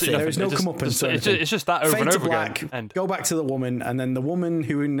 There is no comeuppance. It's just that over and over again. And go back to the woman, and then the woman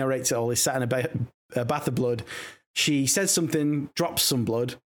who narrates it all is sat in a bath of blood. She says something, drops some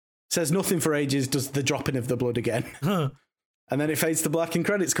blood, says nothing for ages, does the dropping of the blood again. And then it fades to black and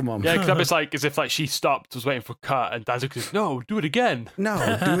credits come on. Yeah, because it's as if she stopped, was waiting for a cut, and Danzig goes, no, do it again. No,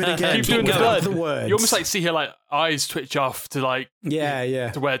 do it again. Keep doing the blood. The words. You almost see her eyes twitch off to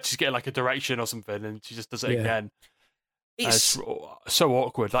to where she's getting a direction or something, and she just does it again. It's so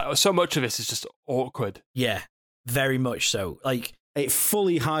awkward. So much of this is just awkward. Yeah. very much so. Like, it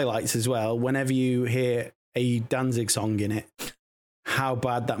fully highlights as well, whenever you hear a Danzig song in it, how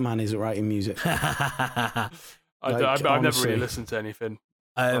bad that man is at writing music. I've never really listened to anything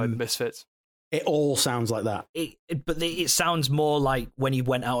by Misfits. It all sounds like that. It sounds more like when he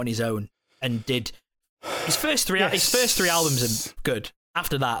went out on his own and did his first three albums are good.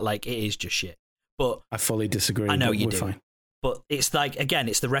 After that, like, it is just shit. But I fully disagree. I know you do. Fine. But it's like, again,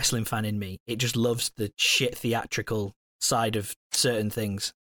 it's the wrestling fan in me. It just loves the shit theatrical side of certain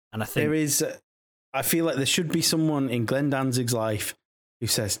things. And I think there is, I feel like there should be someone in Glenn Danzig's life who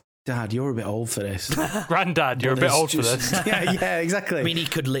says, Dad, you're a bit old for this. Granddad, you're a bit old for this. Yeah, exactly. I mean, he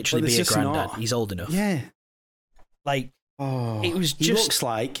could literally be a granddad. He's old enough. Yeah. Like, it was just... He looks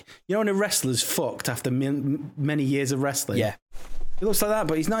like, you know, when a wrestler's fucked after many years of wrestling? Yeah. He looks like that,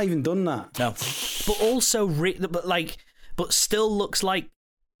 but he's not even done that. No. But also, but still looks like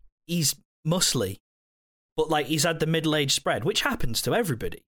he's muscly. But, like, he's had the middle-age spread, which happens to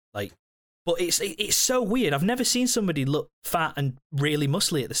everybody. Like, but it's so weird. I've never seen somebody look fat and really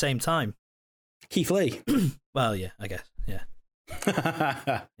muscly at the same time. Keith Lee. Well, yeah, I guess. Yeah.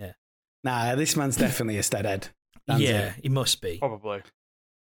 Yeah. Nah, this man's definitely a steadhead. Yeah, he must be. Probably.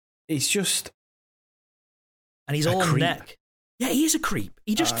 He's just... And he's all neck. Yeah, he is a creep.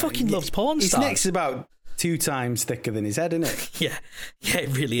 He just fucking loves porn stars. His neck's about 2 times thicker than his head, isn't it? Yeah,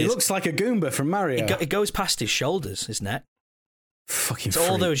 it really is. He looks like a Goomba from Mario. It goes past his shoulders, his neck. Fucking It's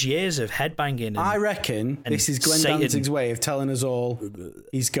all those years of headbanging. I reckon this is Glenn Danzig's way of telling us all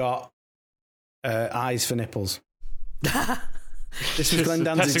he's got eyes for nipples. This was Glenn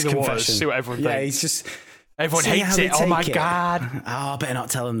Danzig's confession. See what everyone thinks. He's just... Everyone hates it. Oh my God. Oh, I better not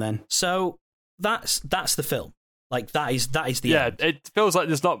tell him then. So that's the film. Like, that is the end. It feels like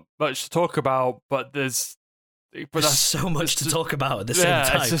there's not much to talk about, but there's so much to talk about at the same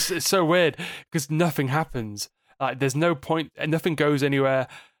time. It's so weird because nothing happens. Like, there's no point, and nothing goes anywhere.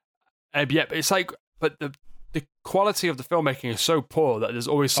 It's like, but the quality of the filmmaking is so poor that there's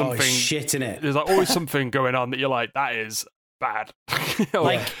always something shit in it. There's like always something going on that you're like, that is bad.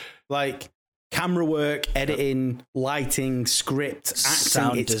 like camera work, editing, lighting, script, acting,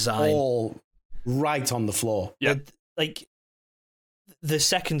 sound design, all right on the floor. Yeah, like the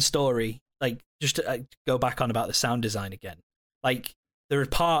second story. Like, just to go back on about the sound design again. Like, there are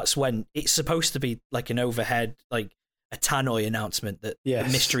parts when it's supposed to be like an overhead, like a Tannoy announcement that the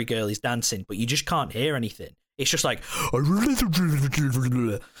mystery girl is dancing, but you just can't hear anything. It's just like,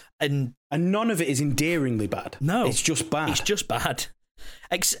 and none of it is endearingly bad. No, it's just bad. It's just bad.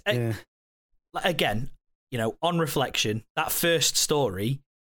 Again, you know, on reflection, that first story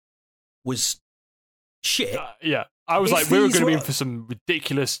was shit. I was like, we were going to be in for some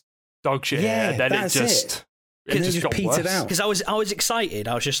ridiculous dog shit here, and then it just got petered worse. out. Because I was excited.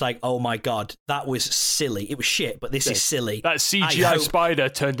 I was just like, oh my God, that was silly. It was shit, but this is silly. That CGI spider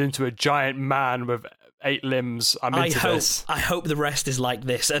turned into a giant man with 8 limbs. I hope the rest is like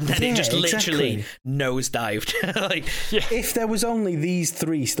this, and then it just literally nosedived. If there was only these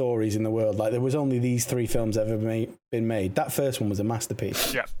 3 stories in the world, like there was only these 3 films ever been made, that first one was a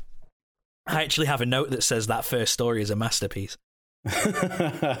masterpiece. Yeah. I actually have a note that says that first story is a masterpiece.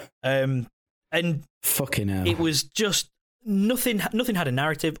 And fucking hell, it was just nothing had a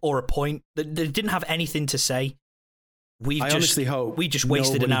narrative or a point. They didn't have anything to say. Honestly hope we just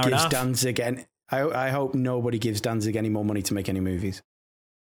wasted an hour and a half. Danzig I hope nobody gives Danzig any more money to make any movies.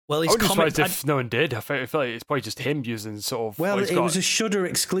 Well, I wouldn't be surprised if no one did. I feel like it's probably just him using sort of. Well, it was a Shudder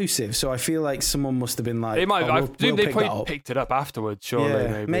exclusive, so I feel like someone must have been like. They might. They probably picked it up afterwards.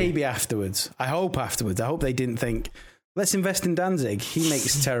 Surely, maybe afterwards. I hope afterwards. I hope they didn't think, let's invest in Danzig. He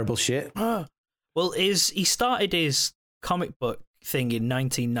makes terrible shit. Well, he started his comic book thing in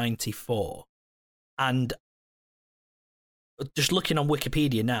 1994, and just looking on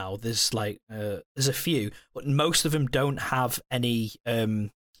Wikipedia now, there's there's a few, but most of them don't have any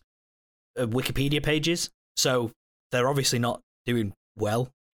Wikipedia pages, so they're obviously not doing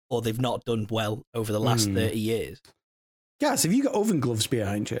well, or they've not done well over the last 30 years. Guys, have you got oven gloves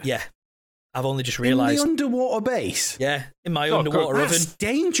behind you? Yeah. I've only just realised. In the underwater base? Yeah, in my underwater oven. That's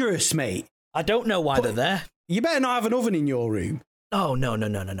dangerous, mate. I don't know why they're there. You better not have an oven in your room. Oh, no.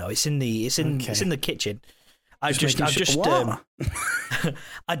 It's in the kitchen. I just I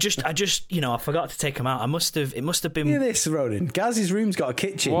forgot to take them out. It must have been. Hear this, Ronan. Gaz's room's got a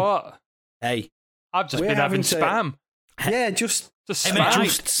kitchen. What? Hey, I've just been having spam. Yeah, just spam.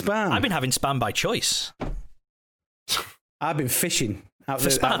 Just spam. I've been having spam by choice. I've been fishing out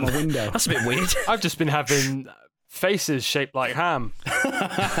my window. That's a bit weird. I've just been having faces shaped like ham.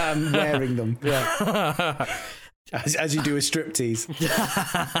 I'm wearing them. Yeah. As you do a striptease.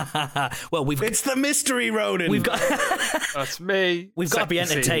 Well, it's the mystery, Ronan. We've got that's me. We've got to be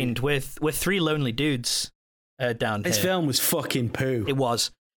entertained with three lonely dudes down this here. This film was fucking poo. It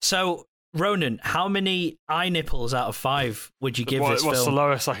was. So, Ronan, how many eye nipples out of 5 would you give this film? What's the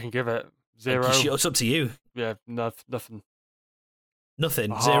lowest I can give it? 0. It's up to you. Yeah, nothing.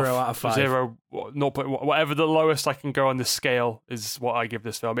 Nothing. Half, 0 out of 5. 0, 0. Whatever the lowest I can go on this scale is what I give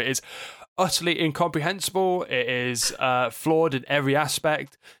this film. It is utterly incomprehensible. It is flawed in every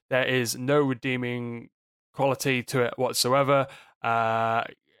aspect. There is no redeeming quality to it whatsoever.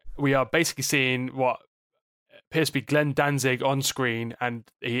 We are basically seeing what appears to be Glenn Danzig on screen, and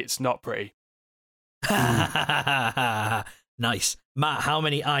it's not pretty. Nice. Matt, how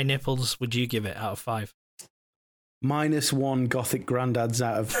many eye nipples would you give it out of 5? -1 gothic granddads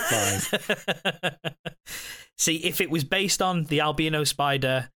out of 5. See, if it was based on the albino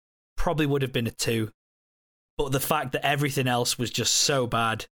spider, probably would have been a 2. But the fact that everything else was just so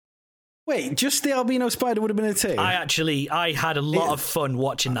bad. Wait, just the albino spider would have been a 2? I had a lot of fun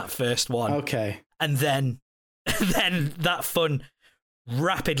watching that first one. Okay. And then that fun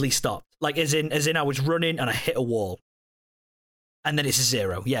rapidly stopped. Like as in I was running and I hit a wall. And then it's a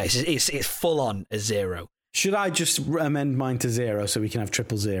 0. Yeah, it's full on a 0. Should I just amend mine to 0 so we can have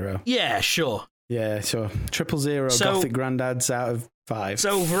 000? Yeah, sure. Yeah, sure. 000 gothic granddads out of 5.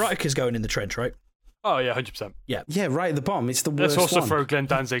 So Verotica's going in the trench, right? Oh yeah, 100%. Yeah, right at the bottom. It's the worst. Let's also one. throw Glenn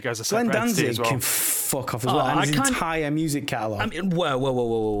Danzig as a separate Glenn Danzig as well. can fuck off as well. And his entire music catalogue. I mean,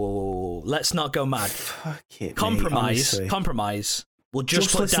 whoa. Let's not go mad. Fuck it, Compromise. We'll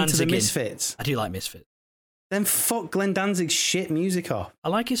just put listen Danzig to the in. Misfits. I do like Misfits. Then fuck Glenn Danzig's shit music off. I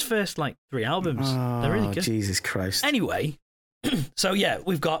like his first 3 albums. Oh, they're really good. Jesus Christ. Anyway, so yeah,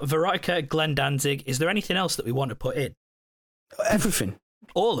 we've got Verotica, Glenn Danzig. Is there anything else that we want to put in? Everything.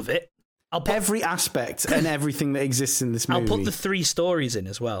 All of it. I'll put every aspect and everything that exists in this movie. I'll put the 3 stories in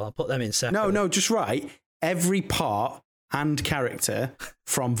as well. I'll put them in separate. No, just right. Every part and character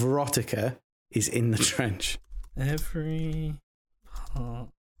from Verotica is in the trench. Every part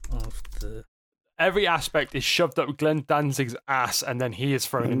of the... Every aspect is shoved up Glenn Danzig's ass, and then he is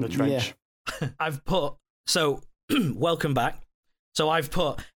thrown in the trench. Yeah. I've put... So, welcome back. So I've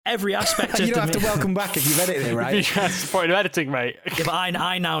put every aspect of you don't have to welcome back if you've edited it, right? That's the point of editing, mate. If I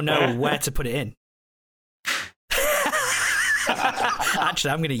now know where to put it in.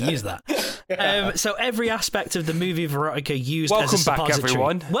 Actually, I'm going to use that. So every aspect of the movie Verotica used as a suppository.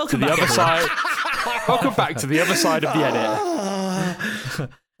 Welcome back, everyone. Welcome to back, the other side. Welcome back to the other side of the edit.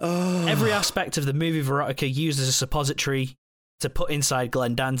 Every aspect of the movie Verotica used as a suppository to put inside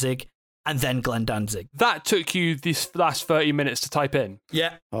Glenn Danzig, and then Glenn Danzig. That took you this last 30 minutes to type in?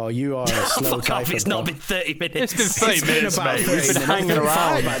 Yeah. Oh, you are a slow Fuck off, typer. It's not been 30 minutes. It's been 30 minutes, mate. We've been hanging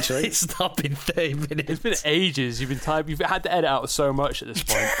around, actually. It's not been 30 minutes. It's been ages. You've had to edit out so much at this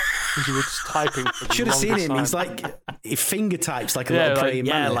point. Because you were just typing for the Should have seen him. time. He's he finger types like a little praying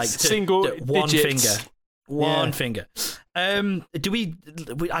mantis. single one digits. finger. One finger. Do we?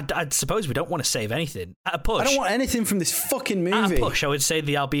 I suppose we don't want to save anything. At a push, I don't want anything from this fucking movie. At a push, I would say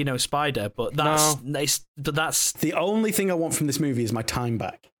the albino spider, but that's the only thing I want from this movie is my time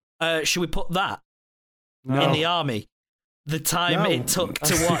back. Should we put that No. in the army? The time it took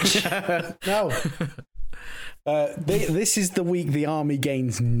to watch. No. This is the week the army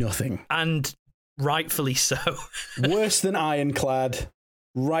gains nothing, and rightfully so. Worse than Ironclad.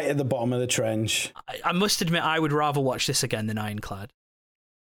 Right at the bottom of the trench. I must admit, I would rather watch this again than Ironclad.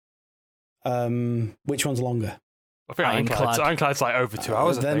 Which one's longer? I think Ironclad's like over 2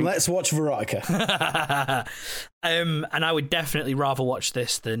 hours. Then let's watch Verotica. And I would definitely rather watch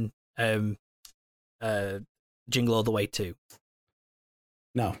this than Jingle All the Way 2.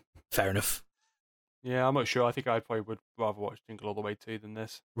 No. Fair enough. Yeah, I'm not sure. I think I probably would rather watch Jingle All the Way 2 than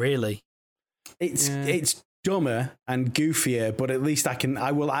this. Really? It's dumber and goofier, but at least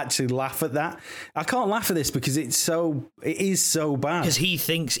I will actually laugh at that. I can't laugh at this because it is so bad. Because he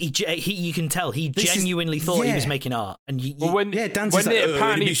thinks you can tell he genuinely thought he was making art, and Danzig's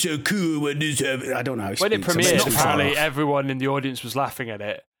it'd be so cool when this. I don't know. When it premiered, apparently everyone in the audience was laughing at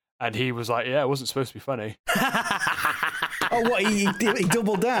it, and he was like, "Yeah, it wasn't supposed to be funny." Oh, what? He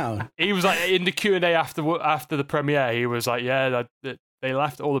doubled down. He was like in the Q&A after the premiere. He was like, "Yeah, they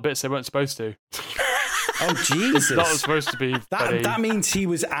laughed at all the bits they weren't supposed to." Oh, Jesus. That was supposed to be that means he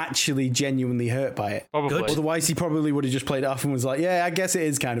was actually genuinely hurt by it. Probably. Good. Otherwise, he probably would have just played it off and was like, yeah, I guess it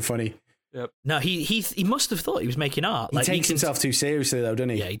is kind of funny. Yep. No, he must have thought he was making art. He takes himself too seriously, though, doesn't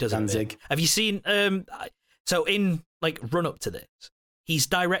he? Yeah, he does. Danzig. Have you seen... so in run up to this, he's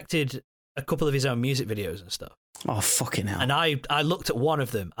directed a couple of his own music videos and stuff. Oh, fucking hell. And I looked at one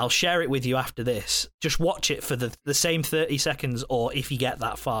of them. I'll share it with you after this. Just watch it for the same 30 seconds, or if you get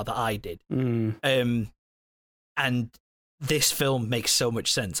that far, that I did. And this film makes so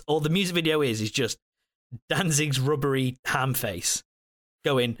much sense. All the music video is just Danzig's rubbery ham face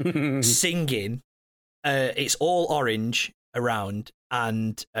going, singing. It's all orange around,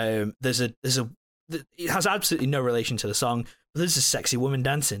 and it has absolutely no relation to the song, but there's a sexy woman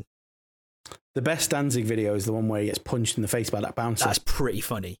dancing. The best Danzig video is the one where he gets punched in the face by that bouncer. That's pretty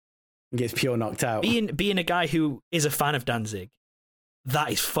funny. And gets pure knocked out. Being a guy who is a fan of Danzig,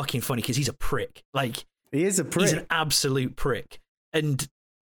 that is fucking funny because he's a prick. Like, he is a prick. He's an absolute prick. And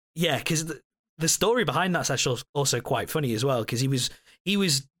yeah, because the story behind that's actually also quite funny as well, because he was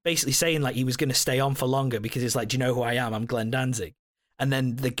basically saying like he was going to stay on for longer because it's like, do you know who I am? I'm Glenn Danzig. And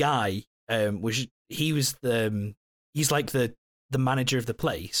then the guy he's like the manager of the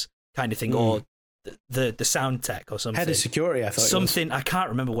place kind of thing, or the sound tech or something. Head of security, I thought. Something, I can't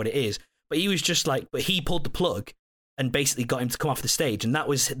remember what it is, but he was just like, but he pulled the plug and basically got him to come off the stage, and that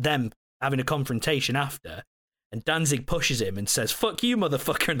was them having a confrontation after, and Danzig pushes him and says, "Fuck you,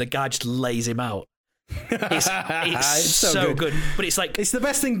 motherfucker," and the guy just lays him out. It's so good. But it's like, it's the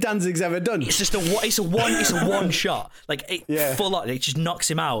best thing Danzig's ever done. It's just a one shot, like full on. It just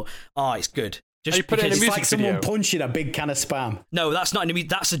knocks him out. Oh, it's good. Just you put it in a music like video. Someone punching a big can of Spam. No, that's not in a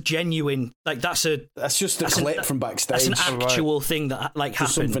music. That's a genuine, like that's just a clip from backstage. That's an actual thing that like happened.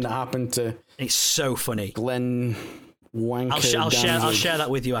 Something that happened to. It's so funny. Glenn Wanker. I'll share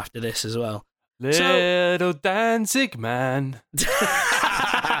that with you after this as well. Little Danzig man.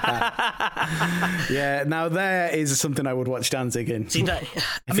 Yeah, now there is something I would watch Danzig in. See that?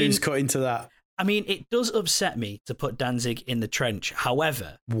 If he was cut into that. I mean, it does upset me to put Danzig in the trench.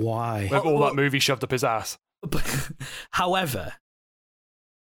 However, why? With all that movie shoved up his ass. However,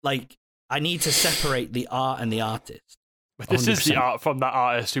 like, I need to separate the art and the artist. But this 100%. Is the art from that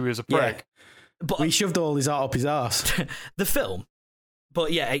artist who was a prick. Yeah. But we shoved all his art up his ass. The film.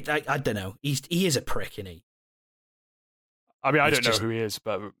 But yeah, I don't know. He is a prick, isn't he? I mean, I don't know who he is,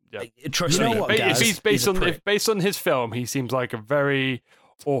 but yeah. Trust me. If he's based on his film, he seems like a very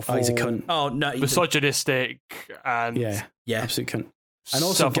awful, he's a cunt. Oh no, misogynistic and yeah, absolute cunt. And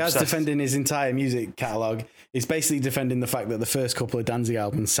also, Gaz defending his entire music catalogue is basically defending the fact that the first couple of Danzig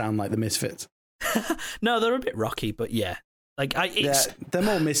albums sound like the Misfits. No, they're a bit rocky, but yeah, like they're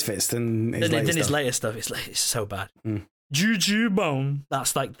more Misfits than his later stuff. It's so bad. Juju Bone.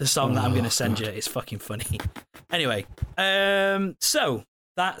 That's like the song that I'm going to send you. It's fucking funny. Anyway, so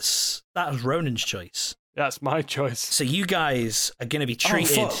that's Ronan's choice. That's my choice. So you guys are going to be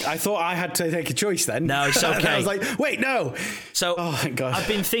treated. Oh, fuck. I thought I had to take a choice then. No, it's okay. I was like, wait, no. So thank God. I've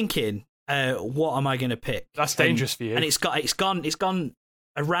been thinking, what am I going to pick? That's dangerous for you. And it's gone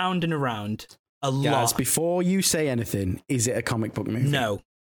around and around a lot. Guys, before you say anything, is it a comic book movie? No.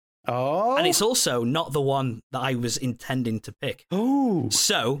 Oh. And it's also not the one that I was intending to pick. Oh.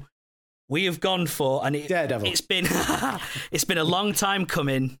 So we have gone for, and Daredevil. It's been a long time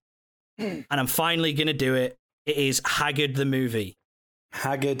coming, and I'm finally going to do it. It is Haggard the movie.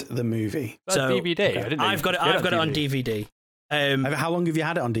 Haggard the movie. So DVD. Okay. I've got it on DVD. How long have you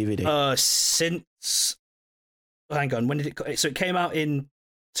had it on DVD? Since, hang on, when did it? So it came out in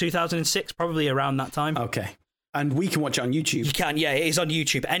 2006, probably around that time. Okay. And we can watch it on YouTube. You can, yeah, it is on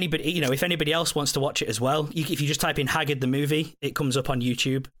YouTube. Anybody, if anybody else wants to watch it as well, if you just type in Haggard the movie, it comes up on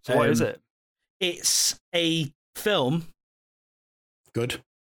YouTube. So what is it? It's a film. Good.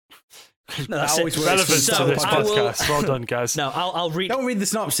 No, that's always relevant to this podcast. Well done, guys. No, I'll read. Don't read the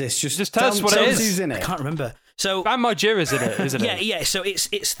synopsis. Just tell us what it is. Who's in it. I can't remember. So Bam Margera's in it, isn't it? Yeah. So it's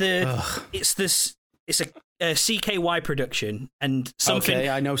a CKY production and something. Okay,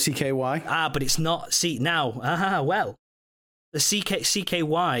 I know CKY. But it's not. Well, the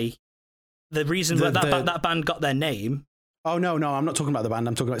CKY. The reason that band got their name. Oh no, I'm not talking about the band.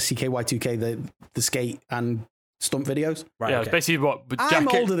 I'm talking about CKY2K, the skate and stunt videos. Right. Yeah, okay. It's basically what. I'm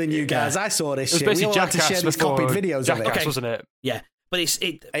older than you guys. I saw this shit. We all had to share these copied videos of it. Jackass, wasn't it? Yeah. But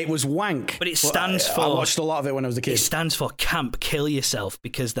it was wank. But it stands for. I watched a lot of it when I was a kid. It stands for Camp Kill Yourself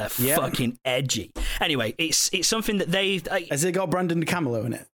because they're fucking edgy. Anyway, it's something that they. Has it got Brandon DeCamillo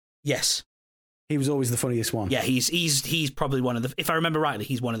in it? Yes. He was always the funniest one. Yeah, he's probably one of the. If I remember rightly,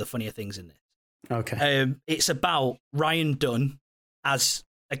 he's one of the funnier things in this. Okay. It's about Ryan Dunn as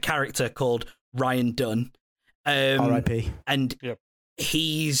a character called Ryan Dunn. R.I.P. And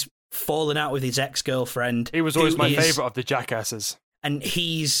he's fallen out with his ex-girlfriend. He was always my favourite of the jackasses. And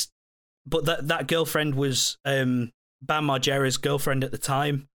but that girlfriend was Bam Margera's girlfriend at the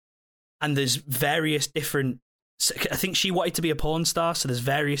time. And there's various different I think she wanted to be a porn star, so there's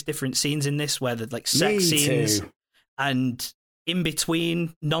various different scenes in this where there's like sex scenes, and in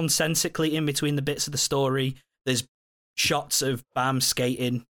between, nonsensically in between the bits of the story, there's shots of Bam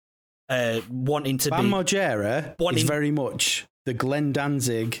skating, wanting to Bam be... Margera is very much the Glenn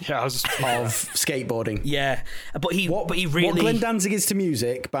Danzig of skateboarding. Yeah, but he really... What Glenn Danzig is to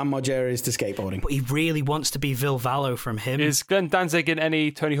music, Bam Margera is to skateboarding. But he really wants to be Vil Vallo from him. Is Glenn Danzig in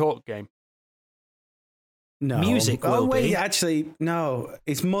any Tony Hawk game? No. Music will be. Actually, no.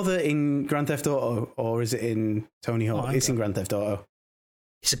 It's Mother in Grand Theft Auto, or is it in Tony Hawk? It's in Grand Theft Auto.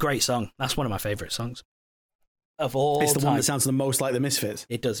 It's a great song. That's one of my favourite songs of all It's the time. one that sounds the most like the Misfits.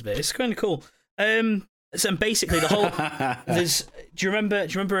 It does a bit. It's kind of cool. So basically the whole... Do you remember...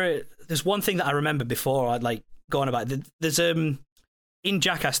 There's one thing that I remember before I'd like go on about. There's... In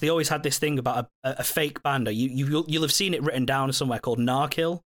Jackass, they always had this thing about a fake band. You'll have seen it written down somewhere called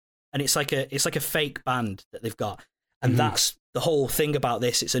Narkill. And it's like a fake band that they've got. And that's the whole thing about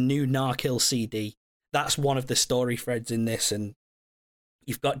this. It's a new Narkill CD. That's one of the story threads in this. And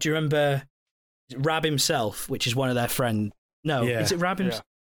you've got, do you remember Rab himself, which is one of their friends? No, is it Rab himself?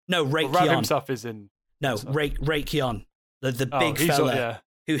 Yeah. No, Raekwon. Rab himself is in... No, Raekwon, the big fella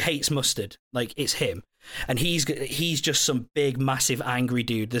who hates mustard. Like, it's him. And he's just some big, massive, angry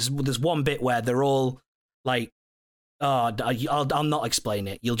dude. There's one bit where they're all like... Oh, I'll not explain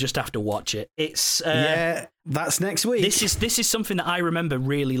it. You'll just have to watch it. It's that's next week. This is something that I remember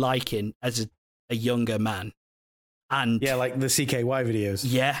really liking as a younger man, and like the CKY videos.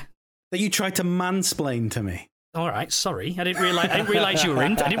 Yeah, that you tried to mansplain to me. All right, sorry, I didn't realize you were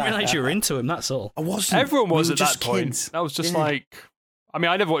into him. That's all. I wasn't. Everyone was at that kids. point. That was just like, I mean,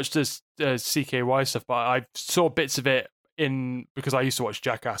 I never watched this CKY stuff, but I saw bits of it because I used to watch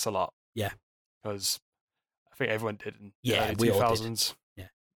Jackass a lot. Yeah, because I think everyone did in the early we 2000s, all did. Yeah,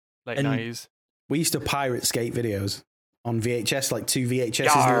 late 90s. We used to pirate skate videos on VHS, like two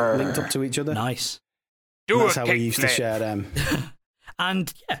VHSs linked up to each other. Nice. That's how we used to share them.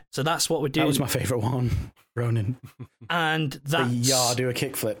 And so that's what we're doing. That was my favourite one, Ronan. And that's do a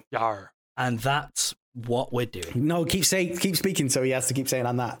kickflip. Yar. And that's what we're doing. No, keep speaking, so he has to keep saying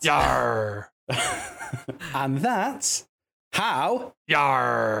and that. Yar. And that's how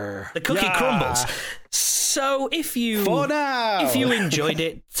the cookie crumbles. So if you enjoyed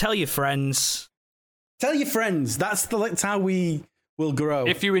it, tell your friends. Tell your friends. That's how we will grow.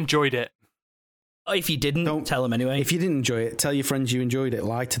 If you enjoyed it. If you didn't, tell them anyway. If you didn't enjoy it, tell your friends you enjoyed it.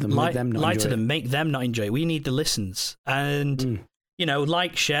 Lie to them. Make them not enjoy it. Make them not enjoy it. We need the listens. And,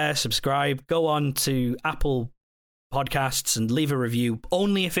 like, share, subscribe. Go on to Apple Podcasts and leave a review.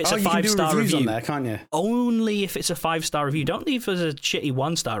 Only if it's a 5-star review. On there, can't you? Only if it's a 5-star review. Don't leave us a shitty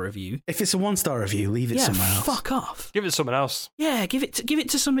 1-star review. If it's a 1-star review, leave it somewhere else. Fuck off. Give it to someone else. Yeah, give it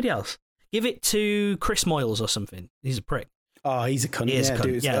to somebody else. Give it to Chris Moyles or something. He's a prick. Oh, he's a cunt. He is a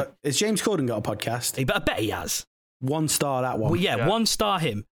cunt. Dude, has James Corden got a podcast? I bet he has. 1-star that one. Well, yeah, 1-star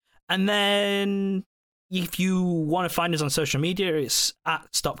him. And then if you want to find us on social media, it's at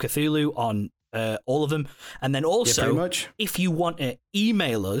Stop Cthulhu on all of them. And then also, if you want to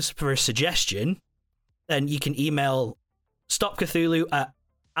email us for a suggestion, then you can email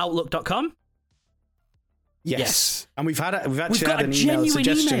stopcthulhu@outlook.com. Yes. And we've actually had an email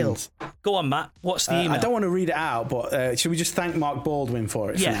suggestion. Go on, Matt. What's the email? I don't want to read it out, but should we just thank Mark Baldwin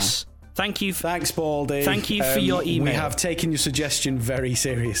for it? Yes. Thank you. Thanks, Baldy. Thank you for your email. We have taken your suggestion very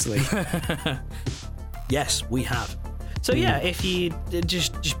seriously. Yes, we have. So yeah, if you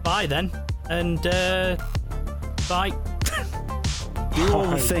just buy then, and bye. Do all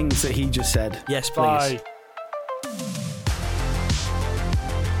the things that he just said. Yes, please. Bye.